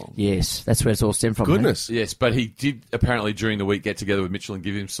getting along. Yes, that's where it's all stemmed from. Goodness. Yes, but he did apparently during the week get together with Mitchell and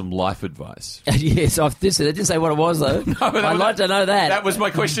give him some life advice. Mate. Yes, I didn't say what it was, though. I'd like to know that. That was my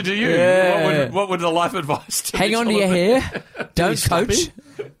question to you. Yeah. What would the life advice to Hang on to Mitchell your have been? hair. Don't slap coach.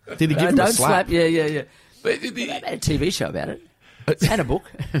 him? Did he give him Don't a slap? Yeah. But They made a TV show about it. And a book.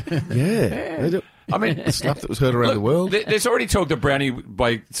 Yeah. I mean, The slap that was heard around the world. There's already talk of Brownie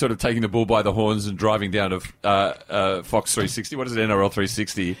by sort of taking the bull by the horns and driving down to Fox 360. What is it, NRL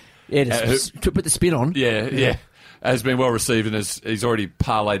 360? Yeah, to put the spin on. Yeah. Has been well received and he's already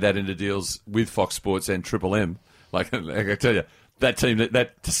parlayed that into deals with Fox Sports and Triple M. Like I tell you, that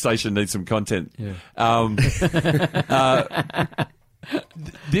station needs some content. Yeah.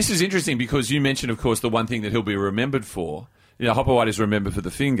 This is interesting because you mentioned, of course, the one thing that he'll be remembered for. You know, Hopper White is remembered for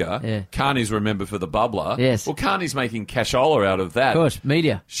the finger. Yeah. Carney's remembered for the bubbler. Yes. Well, Carney's making cashola out of that. Of course,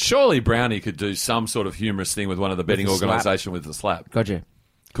 media. Surely Brownie could do some sort of humorous thing with one of the betting the slap. organisation with the slap. Gotcha.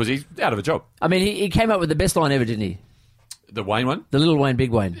 Because he's out of a job. I mean, he came up with the best line ever, didn't he? The Wayne one? The Little Wayne, Big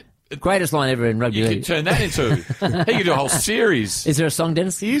Wayne. Greatest line ever in rugby You could league. turn that into... he could do a whole series. Is there a song,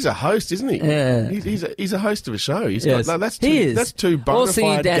 Dennis? He is a host, isn't he? Yeah. He's a host of a show. He's Yes. got, that's two, He is. That's two bona Also,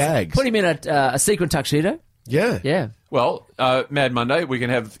 fide that's- gags. Put him in a sequin tuxedo. Yeah. Yeah. Well, Mad Monday, we can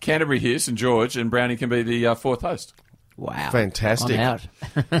have Canterbury here, St George, and Brownie can be the fourth host. Wow. Fantastic. I'm out.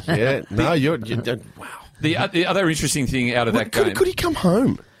 Yeah. No, you're wow. The other interesting thing out of that game... Could he come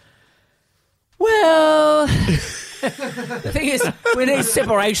home? Well, the thing is, we need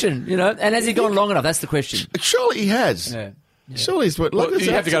separation, you know. And has he gone long enough? That's the question. Surely he has. Yeah. Surely he's like, Well, you'd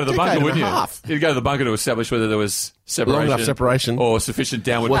have to go to the bunker, wouldn't you? Half. You'd go to the bunker to establish whether there was separation. Long enough separation. Or sufficient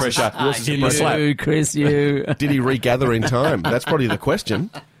downward pressure in the slap. You, Chris, you. Did he regather in time? That's probably the question.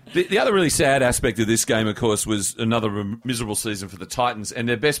 The other really sad aspect of this game, of course, was another miserable season for the Titans, and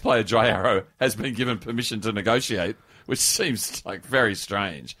their best player, Jai Arrow, has been given permission to negotiate, which seems like very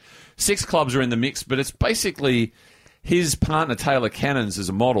strange. 6 clubs are in the mix, but it's basically his partner, Taylor Cannons, as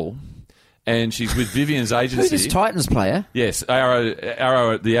a model, and she's with Vivian's agency. Who's this Titans player? Yes, the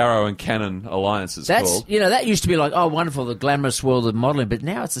Arrow and Cannon Alliance is That's, called. you know, that used to be like, oh, wonderful, the glamorous world of modelling, but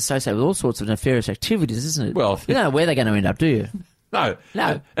now it's associated with all sorts of nefarious activities, isn't it? Well- you don't know where they're going to end up, do you? No.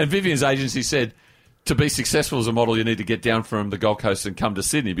 And Vivian's agency said, to be successful as a model, you need to get down from the Gold Coast and come to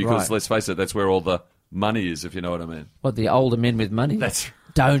Sydney because, Right. let's face it, that's where all the money is, if you know what I mean. What, the older men with money?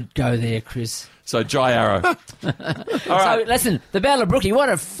 Don't go there, Chris. So, Jai Arrow. All right. So, listen, the Battle of Brookie, what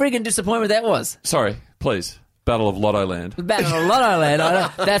a friggin' disappointment that was. Sorry, please. Battle of Lotto Land. The Battle of Lotto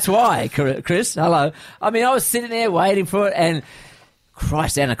Land. That's why, Chris. Hello. I mean, I was sitting there waiting for it, and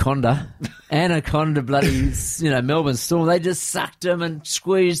Christ, Anaconda, bloody, Melbourne Storm. They just sucked them and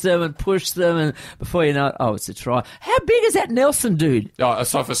squeezed them and pushed them, and before you know it, oh, it's a try. How big is that Nelson dude? Oh,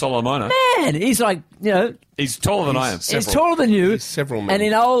 Asafa Solomona. Man, he's like, He's taller than I am. he's taller than you. He's several men. And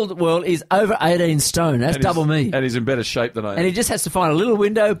in old world, he's over 18 stone. That's And double me. And he's in better shape than I am. And he just has to find a little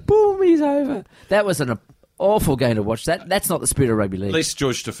window. Boom, he's over. That was an awful game to watch. That's not the spirit of rugby league. At least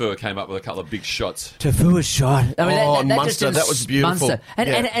George Tafua came up with a couple of big shots. Tafua's shot. I mean, Oh, that Munster, just didn't- that was beautiful. Munster. And,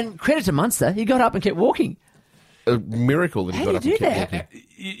 Yeah. and credit to Munster. He got up and kept walking. A miracle that he How got do you up and do kept that? walking.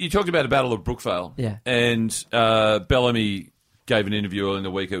 You talked about the Battle of Brookvale. Yeah. And Bellamy gave an interview earlier in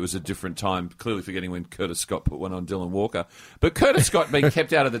the week. It was a different time, clearly forgetting when Curtis Scott put one on Dylan Walker. But Curtis Scott being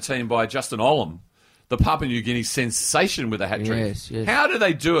kept out of the team by Justin Olam, the Papua New Guinea sensation with a hat-trick. Yes. How do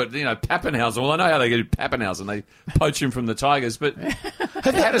they do it? Pappenhausen. Well, I know how they do Pappenhausen. They poach him from the Tigers. But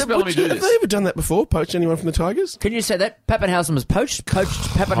how does Bellamy do Have they this? ever done that before? Poach anyone from the Tigers? Can you say that? Pappenhausen was poached? Poached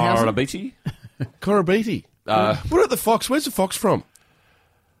Pappenhausen? Harabiti? Korobiti. What about the Fox? Where's the Fox from?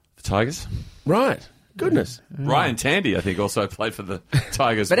 The Tigers? Right. Goodness. Ryan Tandy, I think, also played for the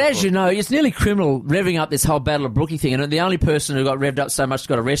Tigers. But as before. you know, it's nearly criminal revving up this whole Battle of Brookie thing. And the only person who got revved up so much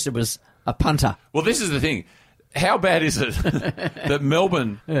got arrested was a punter. Well, this is the thing. How bad is it that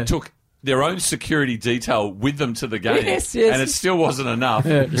Melbourne took their own security detail with them to the game, Yes, yes. and it still wasn't enough.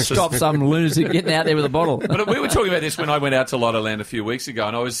 To stop some lunatic getting out there with a bottle. But we were talking about this when I went out to Lottoland a few weeks ago,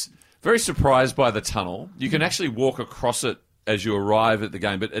 and I was very surprised by the tunnel. You can actually walk across it as you arrive at the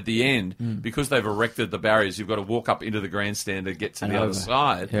game, but at the end, because they've erected the barriers, you've got to walk up into the grandstand to get to the other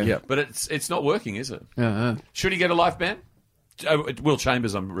side. Yeah. Yeah. But it's not working, is it? Uh-huh. Should he get a life ban? Will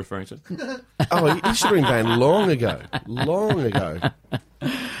Chambers, I'm referring to. Oh, he should have been banned long ago. Long ago.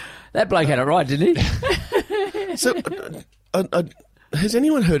 That bloke had it right, didn't he? So, has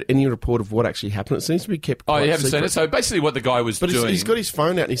anyone heard any report of what actually happened? It seems to be kept Oh, quite you haven't secret. seen it? So basically what the guy was But doing... he's got his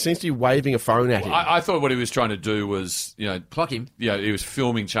phone out and he seems to be waving a phone at him. I thought what he was trying to do was, Clock him. he was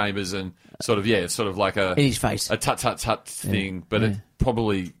filming Chambers and sort of like a... In his face. A tut-tut-tut thing, but it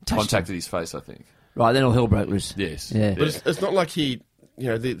probably contacted his face, I think. Right, then all hell broke loose. Yes. Yeah. But it's not like he,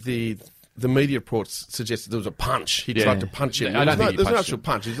 the media reports suggested there was a punch. He Yeah. tried to punch him. I don't think he There's no punched actual him.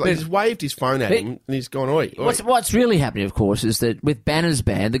 punch. He's waved his phone at him and he's gone, oi. What's really happening, of course, is that with Banner's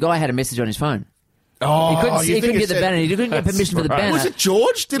ban, the guy had a message on his phone. Oh, He couldn't get the banner. He couldn't get permission for the banner. Was it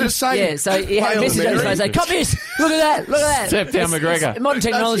George? Did it say? Yeah, so he had a Hail message on his Mary? phone saying, "Cop this! Look at that! Look at that! Step down, It's McGregor." modern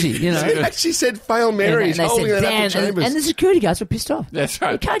technology, you know." It actually said fail Mary. He's and they holding said, it up "Dan," to Chambers. and the security guards were pissed off. That's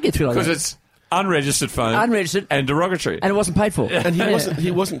right. You can't get through like Because that. it's unregistered phone. Unregistered. And derogatory. And it wasn't paid for. And he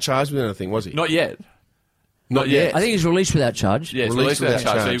wasn't charged with anything, was he? Not yet. Not yet. I think he's released without charge. Yeah, it's Released released without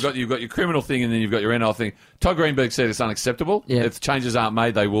without charge. So charge. you've got your criminal thing and then you've got your NRL thing. Todd Greenberg said it's unacceptable. Yeah. If changes aren't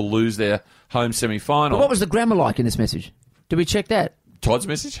made, they will lose their home semi-final. But what was the grammar like in this message? Did we check that? Todd's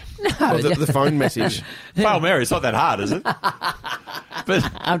message? Oh, the phone message. Fail Mary, it's not that hard, is it? But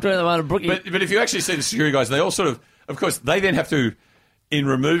I'm trying to find a Brookie. but if you actually see the security guys, they all sort of course, they then have to, in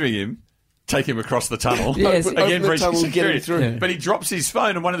removing him, take him across the tunnel. Yes. Open Again, the breaching tunnel and get him security. through. Yeah. But he drops his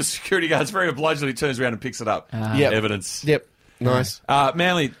phone and one of the security guards very obligingly turns around and picks it up. Yep. Evidence. Yep. Nice.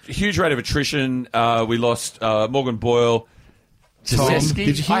 Manly, huge rate of attrition. We lost Morgan Boyle. Tom, Jaseski.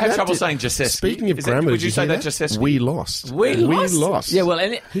 did you hear I have that? trouble saying Jaseski. Speaking of Is that- grammar, would did you say hear that Jaseski? We lost. we lost. Yeah, well,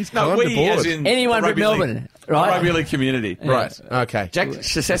 He's No, climbed we aboard. as in Anyone the but rugby Melbourne, league, right? the rugby league community. Right. Okay. Jack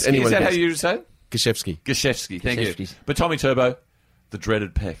Jaseski, Anyone is that how guess? you say it? Gashevsky. Gashevsky, thank you. Gashevsky. But Tommy Turbo, the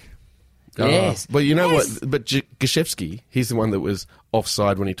dreaded Peck. Yes. But you know Yes. what? But Gashevsky, he's the one that was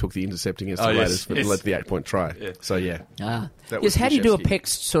offside when he took the intercept against the Oh, yes, Raiders for yes. led the 8-point try. Yeah. So, yeah. Ah. That Yes, was how do you do a Gashevsky. PEC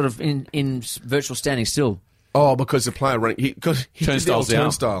sort of in virtual standing still? Oh, because the player running... He did the Turnstiles old the arm.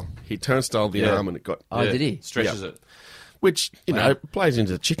 turnstile. He turnstiled the Yeah. arm and it got... Oh, did he? Stretches Yeah. it. Which, plays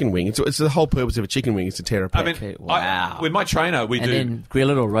into the chicken wing. It's the whole purpose of a chicken wing is to tear a I pack. mean, Wow. with my trainer, we And do... then grill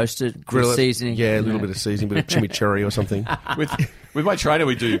it or roast it, Grill with it. seasoning. Yeah, a little bit of seasoning, bit of chimichurri or something. with my trainer,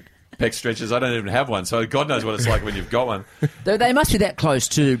 we do pec stretches. I don't even have one, so God knows what it's like when you've got one. They must be that close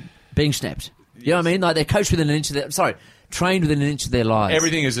to being snapped. You know what I mean? Like they're coached within an inch of their... Sorry, trained within an inch of their lives.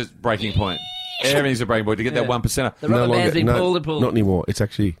 Everything is at breaking point. Everything's a breaking point to get that 1%. The rubber band's being pulled and pulled. Not anymore. It's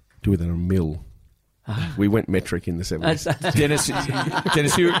actually do with a mill. We went metric in the 70s. Dennis,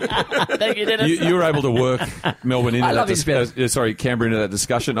 you, Thank you, Dennis. you were able to work Melbourne into I love his bit. Canberra into that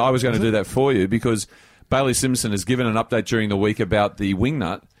discussion. I was going to do that for you because Bailey Simpson has given an update during the week about the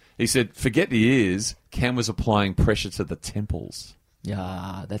wingnut. He said, forget the ears, Cam was applying pressure to the temples.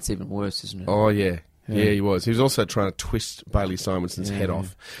 Yeah, that's even worse, isn't it? Oh, yeah. Yeah, he was. He was also trying to twist Bailey Simonson's head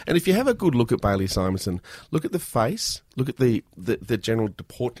off. And if you have a good look at Bailey Simonson, look at the face, look at the general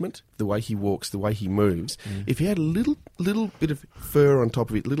deportment, the way he walks, the way he moves. If he had a little bit of fur on top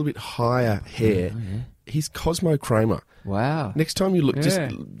of it, a little bit higher hair, he's Cosmo Kramer. Wow. Next time you look, just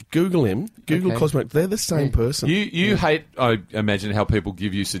Google him. Google Okay. Cosmo. They're the same person. You hate, I imagine, how people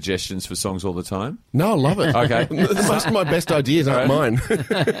give you suggestions for songs all the time. No, I love it. Okay. Most of my best ideas aren't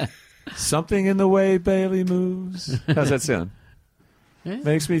mine. Something in the way Bailey moves. How's that sound?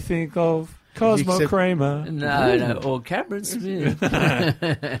 Makes me think of Cosmo Except- Kramer. No, or Cameron Smith.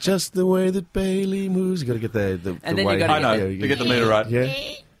 Just the way that Bailey moves. You got to get the And then way. you gotta I know, yeah, to get the meter right. Yeah,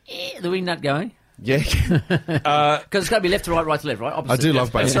 The wing nut going. yeah. Because it's got to be left to right, right to left, right? Opposite. I do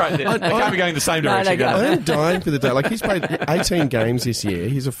love Bailey. That's right. They can't be going the same No, direction. they can can't. they? I am dying for the day. Like he's played 18 games this year.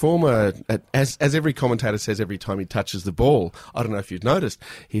 He's a former, as every commentator says every time he touches the ball. I don't know if you've noticed.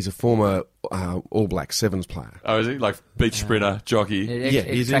 He's a former All Black Sevens player. Oh, is he? Like beach sprinter, jockey. Yeah,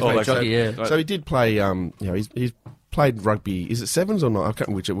 he's exactly. in like jockey, yeah. So he did play. He's played rugby. Is it sevens or not? I can't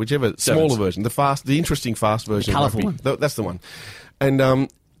remember whichever smaller version, the interesting fast version. colourful of rugby. That's the one. And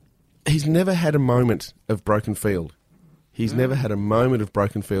he's never had a moment of broken field. He's never had a moment of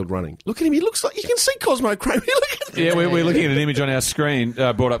broken field running. Look at him. He looks like... You can see Cosmo Kramer. Look at him. Yeah, we're looking at an image on our screen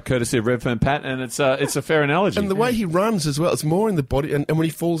brought up courtesy of Redfern Pat, and it's a fair analogy. And the way he runs as well, it's more in the body. And when he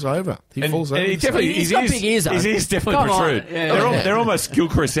falls over, he falls over. And he definitely, He's got big ears, though. His ears definitely Come on. protrude. Yeah. They're almost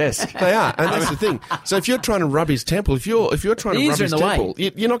Gilchrist-esque. They are, and that's the thing. So if you're trying to rub his temple, if you're trying The to ears rub are his in the way. temple,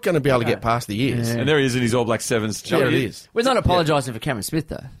 you're not going to be able to get past the ears. And there he is in his All Black Sevens. There it is. We're not apologising for Cameron Smith,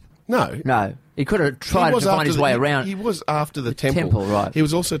 though. No. No. He could have tried He to was find after his the- way he- around. He was after the temple. temple, right. He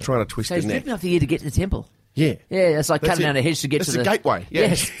was also trying to twist So the he's neck. ripping off the ear to get to the temple. Yeah. Yeah, that's like That's cutting it. down a hedge to get That's to the the... gateway. Yeah.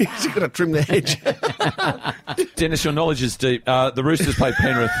 Yes. He's got to trim the hedge. Dennis, your knowledge is deep. The Roosters play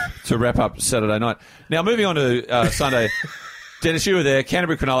Penrith to wrap up Saturday night. Now, moving on to Sunday. Dennis, you were there.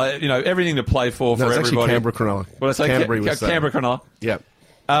 Canterbury Cronulla, everything to play for No, it's actually everybody. Canberra Cronulla. What did I say? Canterbury was Canberra Cronulla. Yeah.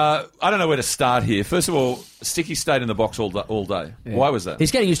 I don't know where to start here. First of all, Sticky stayed in the box all day. Yeah. Why was that?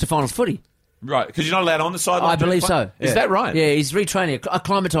 He's getting used to finals footy. Right, because you're not allowed on the sideline. I believe so. Is Yeah. that right? Yeah, he's retraining,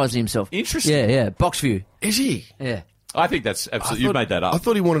 acclimatising himself. Interesting. Yeah. Box view. Is he? Yeah. I think that's absolutely. You've made that up. I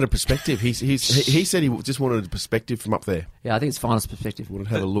thought he wanted a perspective. He said he just wanted a perspective from up there. Yeah, I think it's finals perspective. Wanted to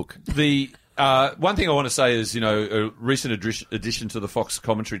have a look. The one thing I want to say is, a recent addition to the Fox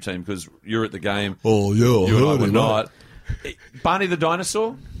commentary team, because you're at the game. Oh yeah, You and I were not. Barney the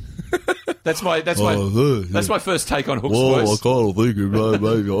dinosaur. That's my first take on Hook's voice. kind of think maybe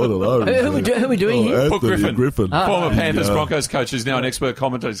I don't know. Who are we doing here? Hook Griffin, former Panthers Yeah. Broncos coach, who's now an expert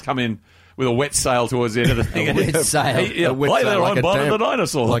commentator. He's come in with a wet sail towards the end of the thing. A wet sail. A wet Play sail there like on a Barney damn- the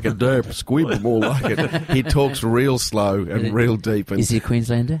dinosaur. Like a damn squib, more like it. He talks real slow and real deep. And Is he a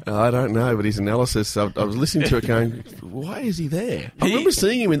Queenslander? I don't know, but his analysis, I was listening to it going, why is he there? I remember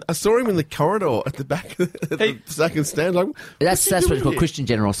seeing him, I saw him in the corridor at the back of the second stand. Like, That's what's he what it's doing called here? Christian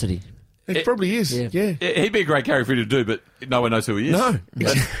generosity. It probably is, Yeah. yeah. He'd be a great character for you to do, but no one knows who he is. No.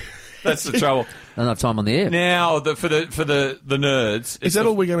 That's the trouble. Not enough time on the air. Now, for the nerds, Is that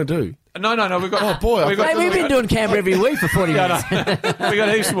all we're going to do? No. We've got. Oh, boy, we've got, Hey, we've been doing Canberra every week for 40 minutes. we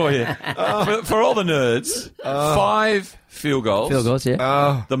got heaps more here. For all the nerds, 5 field goals. Field goals,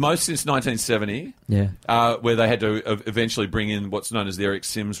 yeah. The most since 1970. Yeah. Where they had to eventually bring in what's known as the Eric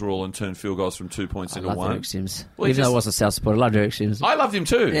Sims rule and turn field goals from 2 points I into love 1. Eric Sims. Well, he Even though just- I wasn't a South supporter, I loved Eric Sims. I loved him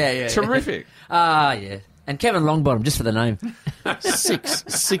too. Yeah. Terrific. Yeah. And Kevin Longbottom, just for the name.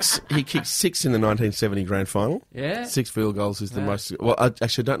 Six. He kicked 6 in the 1970 grand final. Yeah. 6 field goals is the most. Well, I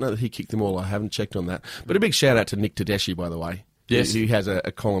actually don't know that he kicked them all. I haven't checked on that. But a big shout out to Nick Tedeschi, by the way. Yes. He has a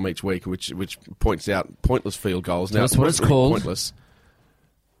column each week which points out pointless field goals. Tell us what it's not really called. Pointless.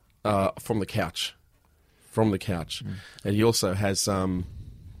 From the couch. And he also has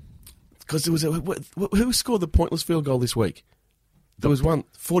because there was who scored the pointless field goal this week? There was one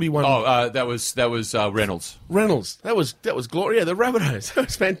 41. Oh, that was Reynolds. Reynolds. That was glory. Yeah, the Rabbitohs. That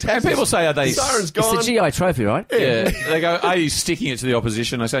was fantastic. And people say, are they? Siren's It's gone. the GI trophy, right? Yeah, they go, are you sticking it to the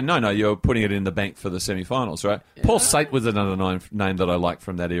opposition? I say, no, you're putting it in the bank for the semi-finals, right? Yeah. Paul Sate was another name that I like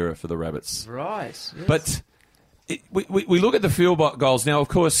from that era for the Rabbits. Right. Yes. But we look at the field goals. Now, of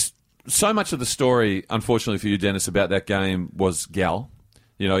course, so much of the story, unfortunately for you, Dennis, about that game was Gal.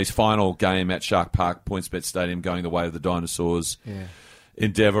 His final game at Shark Park, PointsBet Stadium, going the way of the Dinosaurs. Yeah.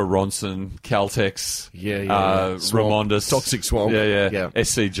 Endeavour, Ronson, Caltex, Swamp, Ramondus. Toxic Swamp. Yeah.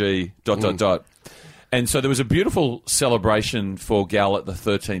 SCG, ... And so there was a beautiful celebration for Gal at the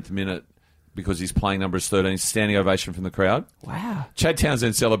 13th minute because his playing number is 13, standing ovation from the crowd. Wow. Chad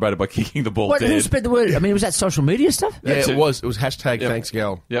Townsend celebrated by kicking the ball Who dead. spread the word? I mean, was that social media stuff? Yeah, That's it was. It was hashtag Thanks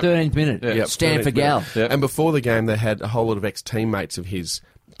Gal. Yep. 13th minute. Yep. Stand for 13th Gal. minute. Yep. And before the game, they had a whole lot of ex-teammates of his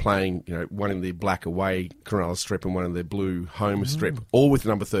playing, one in the black away Cronulla strip and one in the blue home strip, all with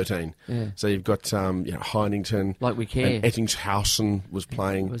number 13. Yeah. So you've got Heinington, Like we care. and Ettingshausen was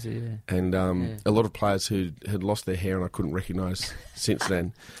playing, Was he, yeah. and a lot of players who had lost their hair and I couldn't recognise since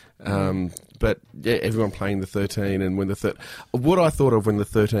then. But yeah, everyone playing the 13, and when what I thought of when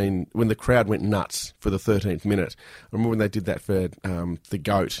the crowd went nuts for the 13th minute. I remember when they did that for the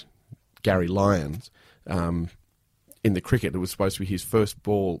GOAT, Gary Lyons. In the cricket, it was supposed to be his first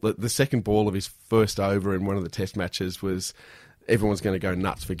ball. The second ball of his first over in one of the test matches was everyone's going to go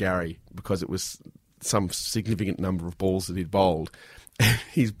nuts for Gary because it was some significant number of balls that he'd bowled.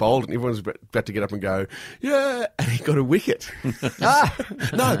 He's bowled and everyone's about to get up and go, yeah, and he got a wicket.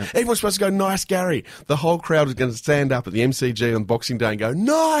 No, everyone's supposed to go, nice, Gary. The whole crowd was going to stand up at the MCG on Boxing Day and go,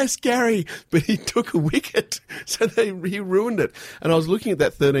 nice, Gary. But he took a wicket, so he ruined it. And I was looking at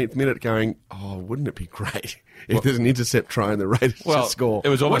that 13th minute going, oh, wouldn't it be great if there's an intercept try and the Raiders Well, just score? it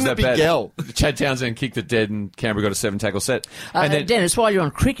was almost Wouldn't that it be bad. Gel? Chad Townsend kicked it dead and Canberra got a 7-tackle set. And then, Dennis, while you're on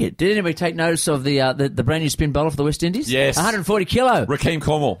cricket, did anybody take notice of the brand new spin bowler for the West Indies? Yes. 140 kilo. Rakeem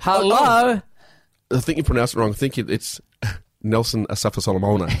Cornwall. Hello. I think you pronounced it wrong. I think it's Nelson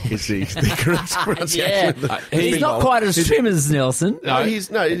Asafa-Solomona is the correct pronunciation. Yeah. He's not quite as trim as Nelson. No,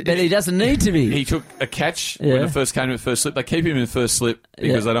 but he doesn't need to be. He took a catch when it first came to the first slip. They keep him in first slip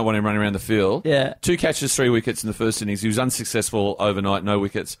because they don't want him running around the field. Yeah. 2 catches, 3 wickets in the first innings. He was unsuccessful overnight, no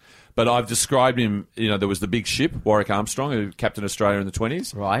wickets. But I've described him, there was the big ship, Warwick Armstrong, who captained Australia in the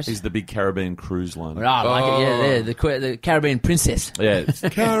 20s. Right. He's the big Caribbean cruise liner. Oh, I like it, yeah. The Caribbean princess. Yeah.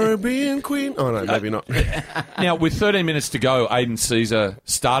 Caribbean Queen. Oh, no, maybe not. Now, with 13 minutes to go, Aidan Caesar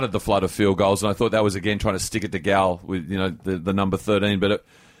started the flood of field goals, and I thought that was, again, trying to stick it to Gal with, the number 13. But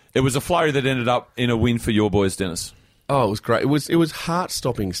it was a flurry that ended up in a win for your boys, Dennis. Oh, it was great. It was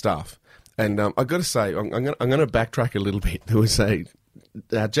heart-stopping stuff. And I've got to say, I'm going to backtrack a little bit. There was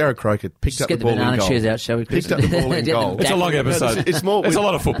Jarrod Croker picked up the ball in goal. Get the banana chairs out, shall we? Picked up the ball in goal. It's a long episode. It's more. It's a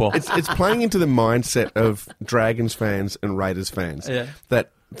lot of football. It's playing into the mindset of Dragons fans and Raiders fans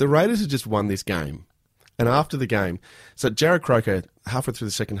that the Raiders have just won this game. And after the game, so Jarrod Croker, halfway through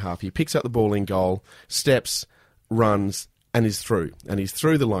the second half, he picks up the ball in goal, steps, runs, and is through. And he's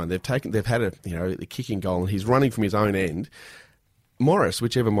through the line. They've had a kicking goal, and he's running from his own end. Morris,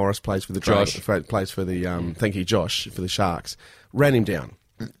 whichever Morris plays for the Josh plays for the thank you, Josh, for the Sharks, ran him down.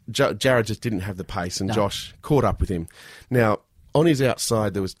 Jarrod just didn't have the pace, and Josh caught up with him. Now, on his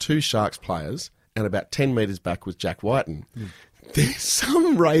outside, there was 2 Sharks players, and about 10 metres back was Jack Whiten. There's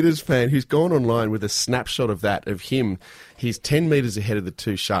some Raiders fan who's gone online with a snapshot of that, of him. He's 10 metres ahead of the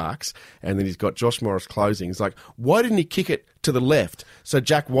 2 Sharks, and then he's got Josh Morris closing. He's like, why didn't he kick it to the left so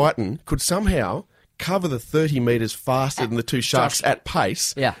Jack Whiten could somehow cover the 30 metres faster than the 2 Sharks at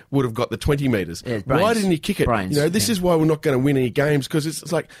pace, would have got the 20 metres. Yeah, why didn't he kick it? This is why we're not going to win any games, because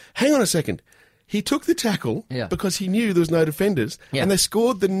it's like, hang on a second. He took the tackle because he knew there was no defenders, and they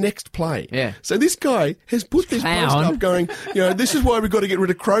scored the next play. Yeah. So this guy has put this post up going, this is why we've got to get rid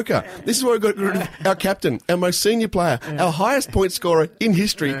of Croker. This is why we've got to get rid of our captain, our most senior player, our highest point scorer in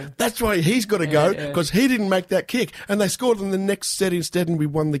history. That's why he's got to go, because he didn't make that kick. And they scored in the next set instead, and we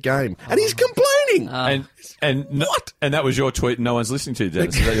won the game. And he's complaining. What? And that was your tweet, and no one's listening to you,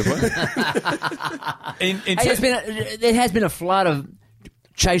 Dennis. Is that your point? There has been a flood of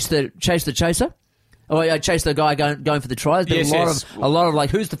chase the chaser. Or chase the guy going for the try. There's been a lot of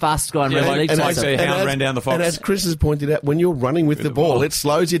like, who's the fastest guy in rugby league? Hound ran down the fox. And as Chris has pointed out, when you're running with the ball, it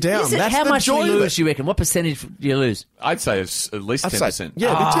slows you down. That's how the much do joy you of lose, you reckon? What percentage do you lose? I'd say it's at least 10%.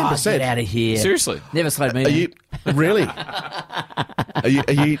 Yeah, 10%. Get out of here. Seriously. Never slowed me Are down. you really? Are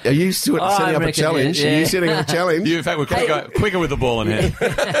you setting up a challenge? Yeah. Are you setting up a challenge? You, in fact, were quicker with the ball in hand.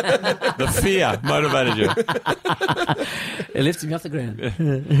 The fear motivated you. It lifted me off the ground.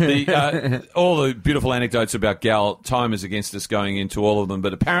 All the beautiful anecdotes about Gal, time is against us going into all of them,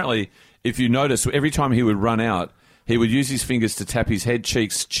 but apparently, if you notice, every time he would run out, he would use his fingers to tap his head,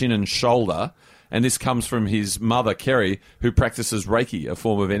 cheeks, chin and shoulder, and this comes from his mother, Kerry, who practices Reiki, a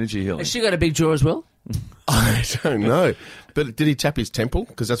form of energy healing. Has she got a big jaw as well? I don't know. But did he tap his temple?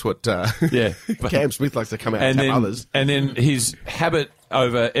 Because that's what Cam Smith likes to come out and tap others. And then his habit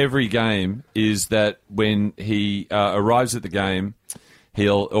over every game is that when he arrives at the game,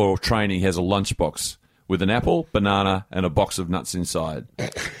 or training, he has a lunchbox with an apple, banana, and a box of nuts inside.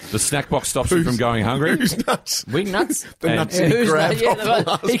 The snack box stops him from going hungry. Who's nuts? Wing nuts? The nuts he grabbed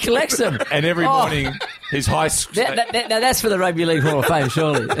he collects them. And every morning, his high... Now that's for the Rugby League Hall of Fame,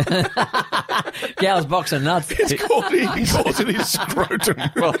 surely. Gal's box of nuts. He calls it his scrotum.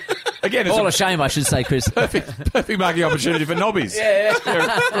 Well, again, it's all a shame, I should say, Chris. Perfect marketing opportunity for nobbies.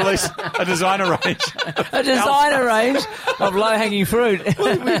 Release a designer range. A designer range of low-hanging fruit.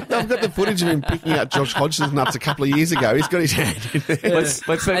 Well, I've got the footage of him picking out Josh Hodgson's nuts a couple of years ago. He's got his hand in there.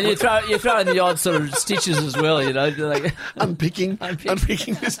 And you throw in the odd sort of stitches as well, like unpicking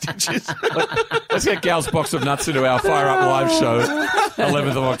the stitches. Let's get Gal's box of nuts into our Fire Up live show,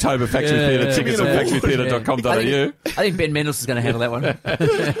 11th of October, Factory Theatre. Tickets at factorytheatre.com.au. I think Ben Mendelssohn's going to handle that one.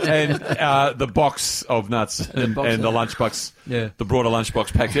 And the box of nuts and the lunchbox, the broader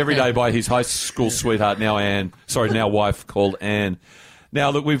lunchbox packed every day by his high school sweetheart, now wife, called Anne.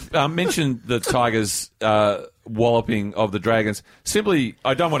 Now, look, we've mentioned the Tigers' walloping of the Dragons. Simply,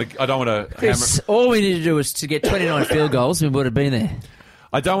 I don't want to Chris, all we need to do is to get 29 field goals, we would have been there.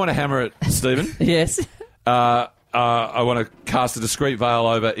 I don't want to hammer it, Stephen. Yes. I want to cast a discreet veil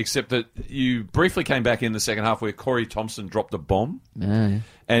over, except that you briefly came back in the second half where Corey Thompson dropped a bomb.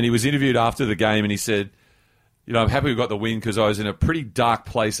 And he was interviewed after the game and he said, I'm happy we got the win because I was in a pretty dark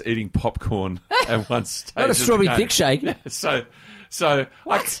place eating popcorn at one stage. Not a strawberry thick shake. So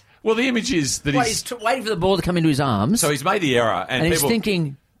what? Well, the image is that he's waiting for the ball to come into his arms. So he's made the error. And he's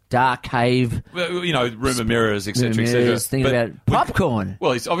thinking... dark cave. Rumour mirrors, etc., etc. Thinking about popcorn.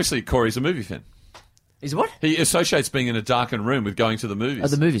 Well, Corey's a movie fan. Is what? He associates being in a darkened room with going to the movies. Oh,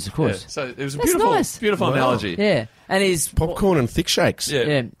 the movies, of Yeah. course. So it was a That's beautiful, nice. beautiful Wow. analogy. Yeah, and he's Popcorn and thick shakes. Yeah.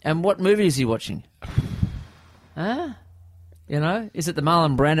 Yeah, and what movie is he watching? Huh? You know, is it the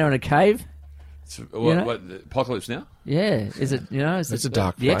Marlon Brando in a cave? What, Apocalypse Now? Yeah, is it? You know, is It's it a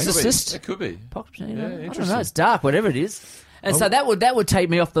dark The place. Exorcist? It could be. Apocalypse, you Yeah, know, I don't interesting. know. It's dark, whatever it is, and so that would take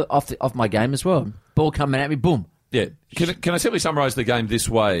me off my game as well. Ball coming at me, boom. Yeah. Can I simply summarise the game this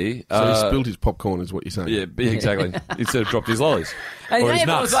way? So he spilled his popcorn, is what you're saying. Yeah, exactly. Instead of dropped his lollies. And Or his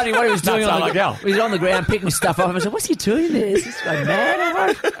everyone was nuts. wondering what he was doing Nuts on are the like hell. ground. He was on the ground picking stuff off. I said, "What's he doing there? Is this guy mad or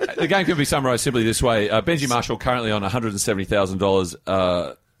what?" The game can be summarised simply this way. Benji Marshall currently on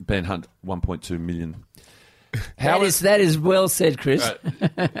 $170,000. Ben Hunt, $1.2 million. That is well said, Chris.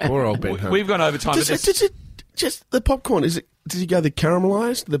 Poor old Ben Hunt. We've gone over time. Just the popcorn, did you go the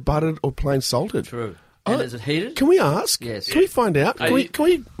caramelised, the buttered, or plain salted? True. And is it heated? Can we ask? Yes. Can we find out? Can Hey,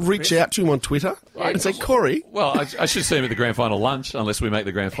 we reach out to him on Twitter and say, Corey? Well, I should see him at the grand final lunch, unless we make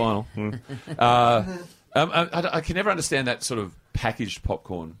the grand final. I can never understand that sort of packaged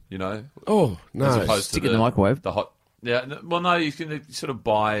popcorn, you know, Oh, no. as opposed to Stick it in the microwave. The hot. Yeah. Well, no, you can sort of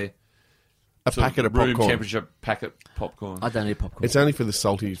buy A packet of room popcorn. temperature packet popcorn. I don't need popcorn. It's only for the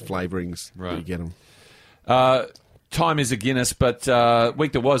salty flavourings that Right. you get them. Time is a Guinness, but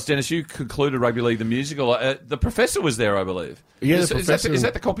week that was, Dennis, you concluded Rugby League the musical. The Professor was there, I believe. Yeah, is, the is that Professor- is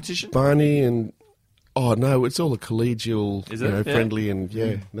that the competition? Barney and... Oh, no, it's all a collegial, Is it? Yeah. friendly and,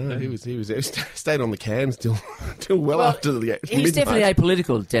 no, he was there. He stayed on the cans till well after the He's mid-part. definitely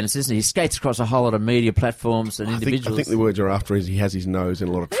apolitical, Dennis, isn't he? He skates across a whole lot of media platforms and I individuals. think the words are after is he has his nose in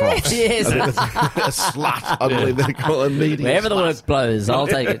a lot of troughs. Yes. A slut, I believe they call it. Media Wherever the slut. work blows, I'll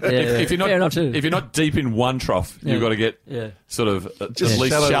take it. Yeah, If you're fair enough not too. if you're not deep in one trough, you've got to get Yeah. sort of Just at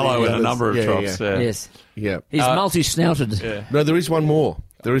least shallow shallow in in the a number of others. Yeah, troughs. yeah. Yes. Yeah. He's multi-snouted. Yeah. No, there is one more.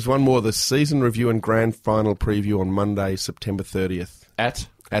 The season review and grand final preview on Monday, September 30th At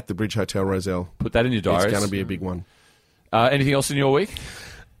at the Bridge Hotel Roselle. put that in your diaries. It's going to be a big one. Anything else in your week?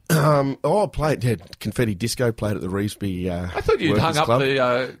 Confetti Disco played at the Revesby. I thought you'd Workers hung up Club.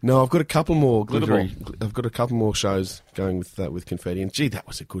 the. No, I've got a couple more Glitterball. I've got a couple more shows going with Confetti, and gee, that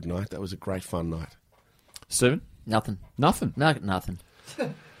was a good night. That was a great fun night. Stephen? Nothing. Nothing. No, nothing.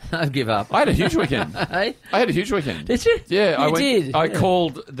 I give up. I had a huge weekend. Hey? I had a huge weekend. Did you? Yeah, You did. I Yeah.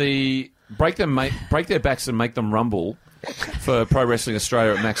 called the break their backs and make them rumble for Pro Wrestling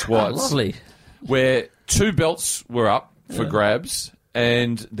Australia at Max Watts, Lovely. where 2 belts were up for grabs,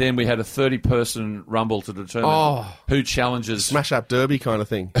 and then we had a 30-person rumble to determine who challenges Smash up derby kind of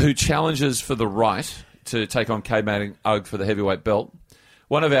thing. for the right to take on K-Man Ugg for the heavyweight belt.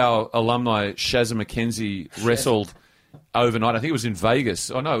 One of our alumni, Shazza McKenzie, wrestled overnight. I think it was in Vegas.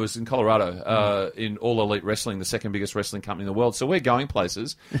 Oh, no, it was in Colorado, in All Elite Wrestling, the second biggest wrestling company in the world. So we're going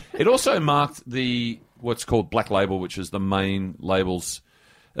places. It also marked what's called Black Label, which is the main labels,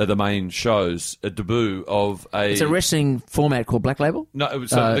 the main shows, a debut of a... It's a wrestling format called Black Label? No, it was,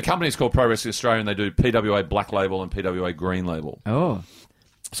 the company's called Pro Wrestling Australia, and they do PWA Black Label and PWA Green Label. Oh.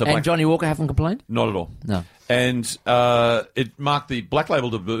 So And Black- Johnny Walker haven't complained? Not at all. No. And it marked the Black Label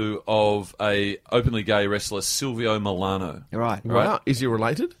debut of a openly gay wrestler, Silvio Milano. Right. Wow, is he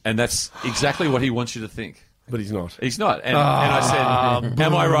related? And that's exactly what he wants you to think. But he's not. He's not. And I said,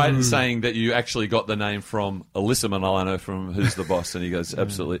 am I right in saying that you actually got the name from Alyssa Milano from Who's the Boss? And he goes,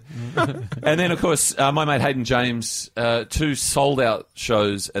 absolutely. And then, of course, my mate Hayden James, 2 sold-out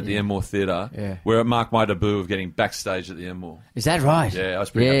shows at the Enmore Theatre, where it marked my debut of getting backstage at the Enmore. Is that right? Yeah, I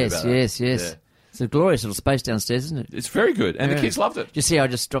was pretty happy about that. Yes. Yeah. It's a glorious little space downstairs, isn't it? It's very good. And the kids loved it. Did you see how I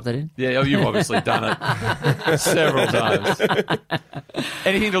just dropped that in? Yeah, you've obviously done it several times.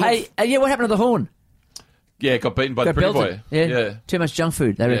 Anything to look... Hey, what happened to the Horn? Yeah, got beaten by Got the pretty belted. boy. Yeah. Too much junk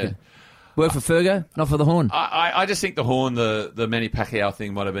food, they reckon. Work for Fergo, not for the Horn. I just think the Horn, the Manny Pacquiao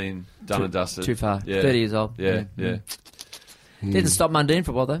thing might have been done and dusted. Too far. Yeah. 30 years old. Yeah. Didn't stop Mundine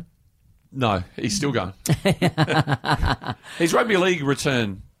for a while, though. No, he's still going. His rugby league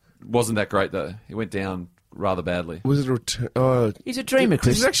return wasn't that great, though. He went down rather badly. Was it a return? He's a dreamer,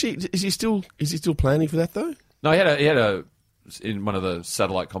 Chris. Is he still planning for that though? No, he had a in one of the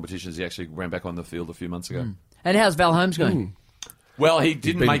satellite competitions. He actually ran back on the field a few months ago. And how's Val Holmes going? Well, he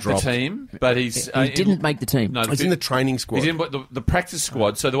didn't been make dropped. the team, but he's He didn't make the team. No, He's in the training squad. He's in the practice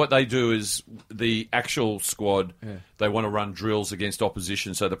squad. So what they do is the actual squad, they want to run drills against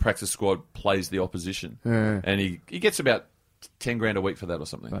opposition, so the practice squad plays the opposition. And he gets about 10 grand a week for that or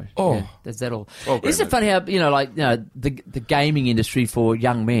something. Oh. Yeah, that's that all. Oh, great, Isn't it funny how, the gaming industry for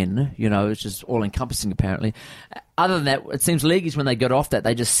young men, it's just all encompassing apparently. Other than that, it seems leagues, when they get off that,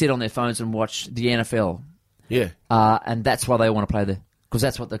 they just sit on their phones and watch the NFL. Yeah. And that's why they want to play because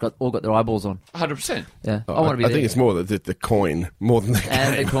that's what they've all got their eyeballs on. 100%. Yeah, Oh, I want to be I there. think it's more the coin, more than the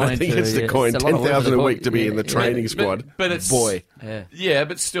And game. the coin I think too, it's the yeah. coin. It's a lot of work for 10,000 the a week coin. to be in the Yeah. training squad. But it's boy. Yeah,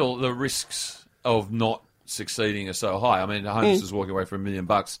 but still, the risks of not succeeding are so high. I mean, Holmes is walking away from $1 million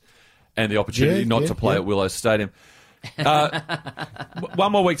and the opportunity not to play at Willow Stadium.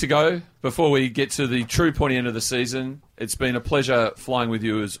 One more week to go before we get to the true pointy end of the season. It's been a pleasure flying with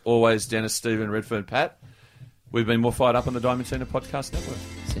you as always, Dennis, Stephen, Redfern, Pat. We've been more fired up on the Diamantina Podcast Network.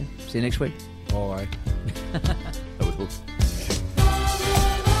 See you next week. Bye. That was good.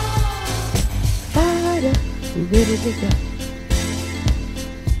 Fighter, we really did that.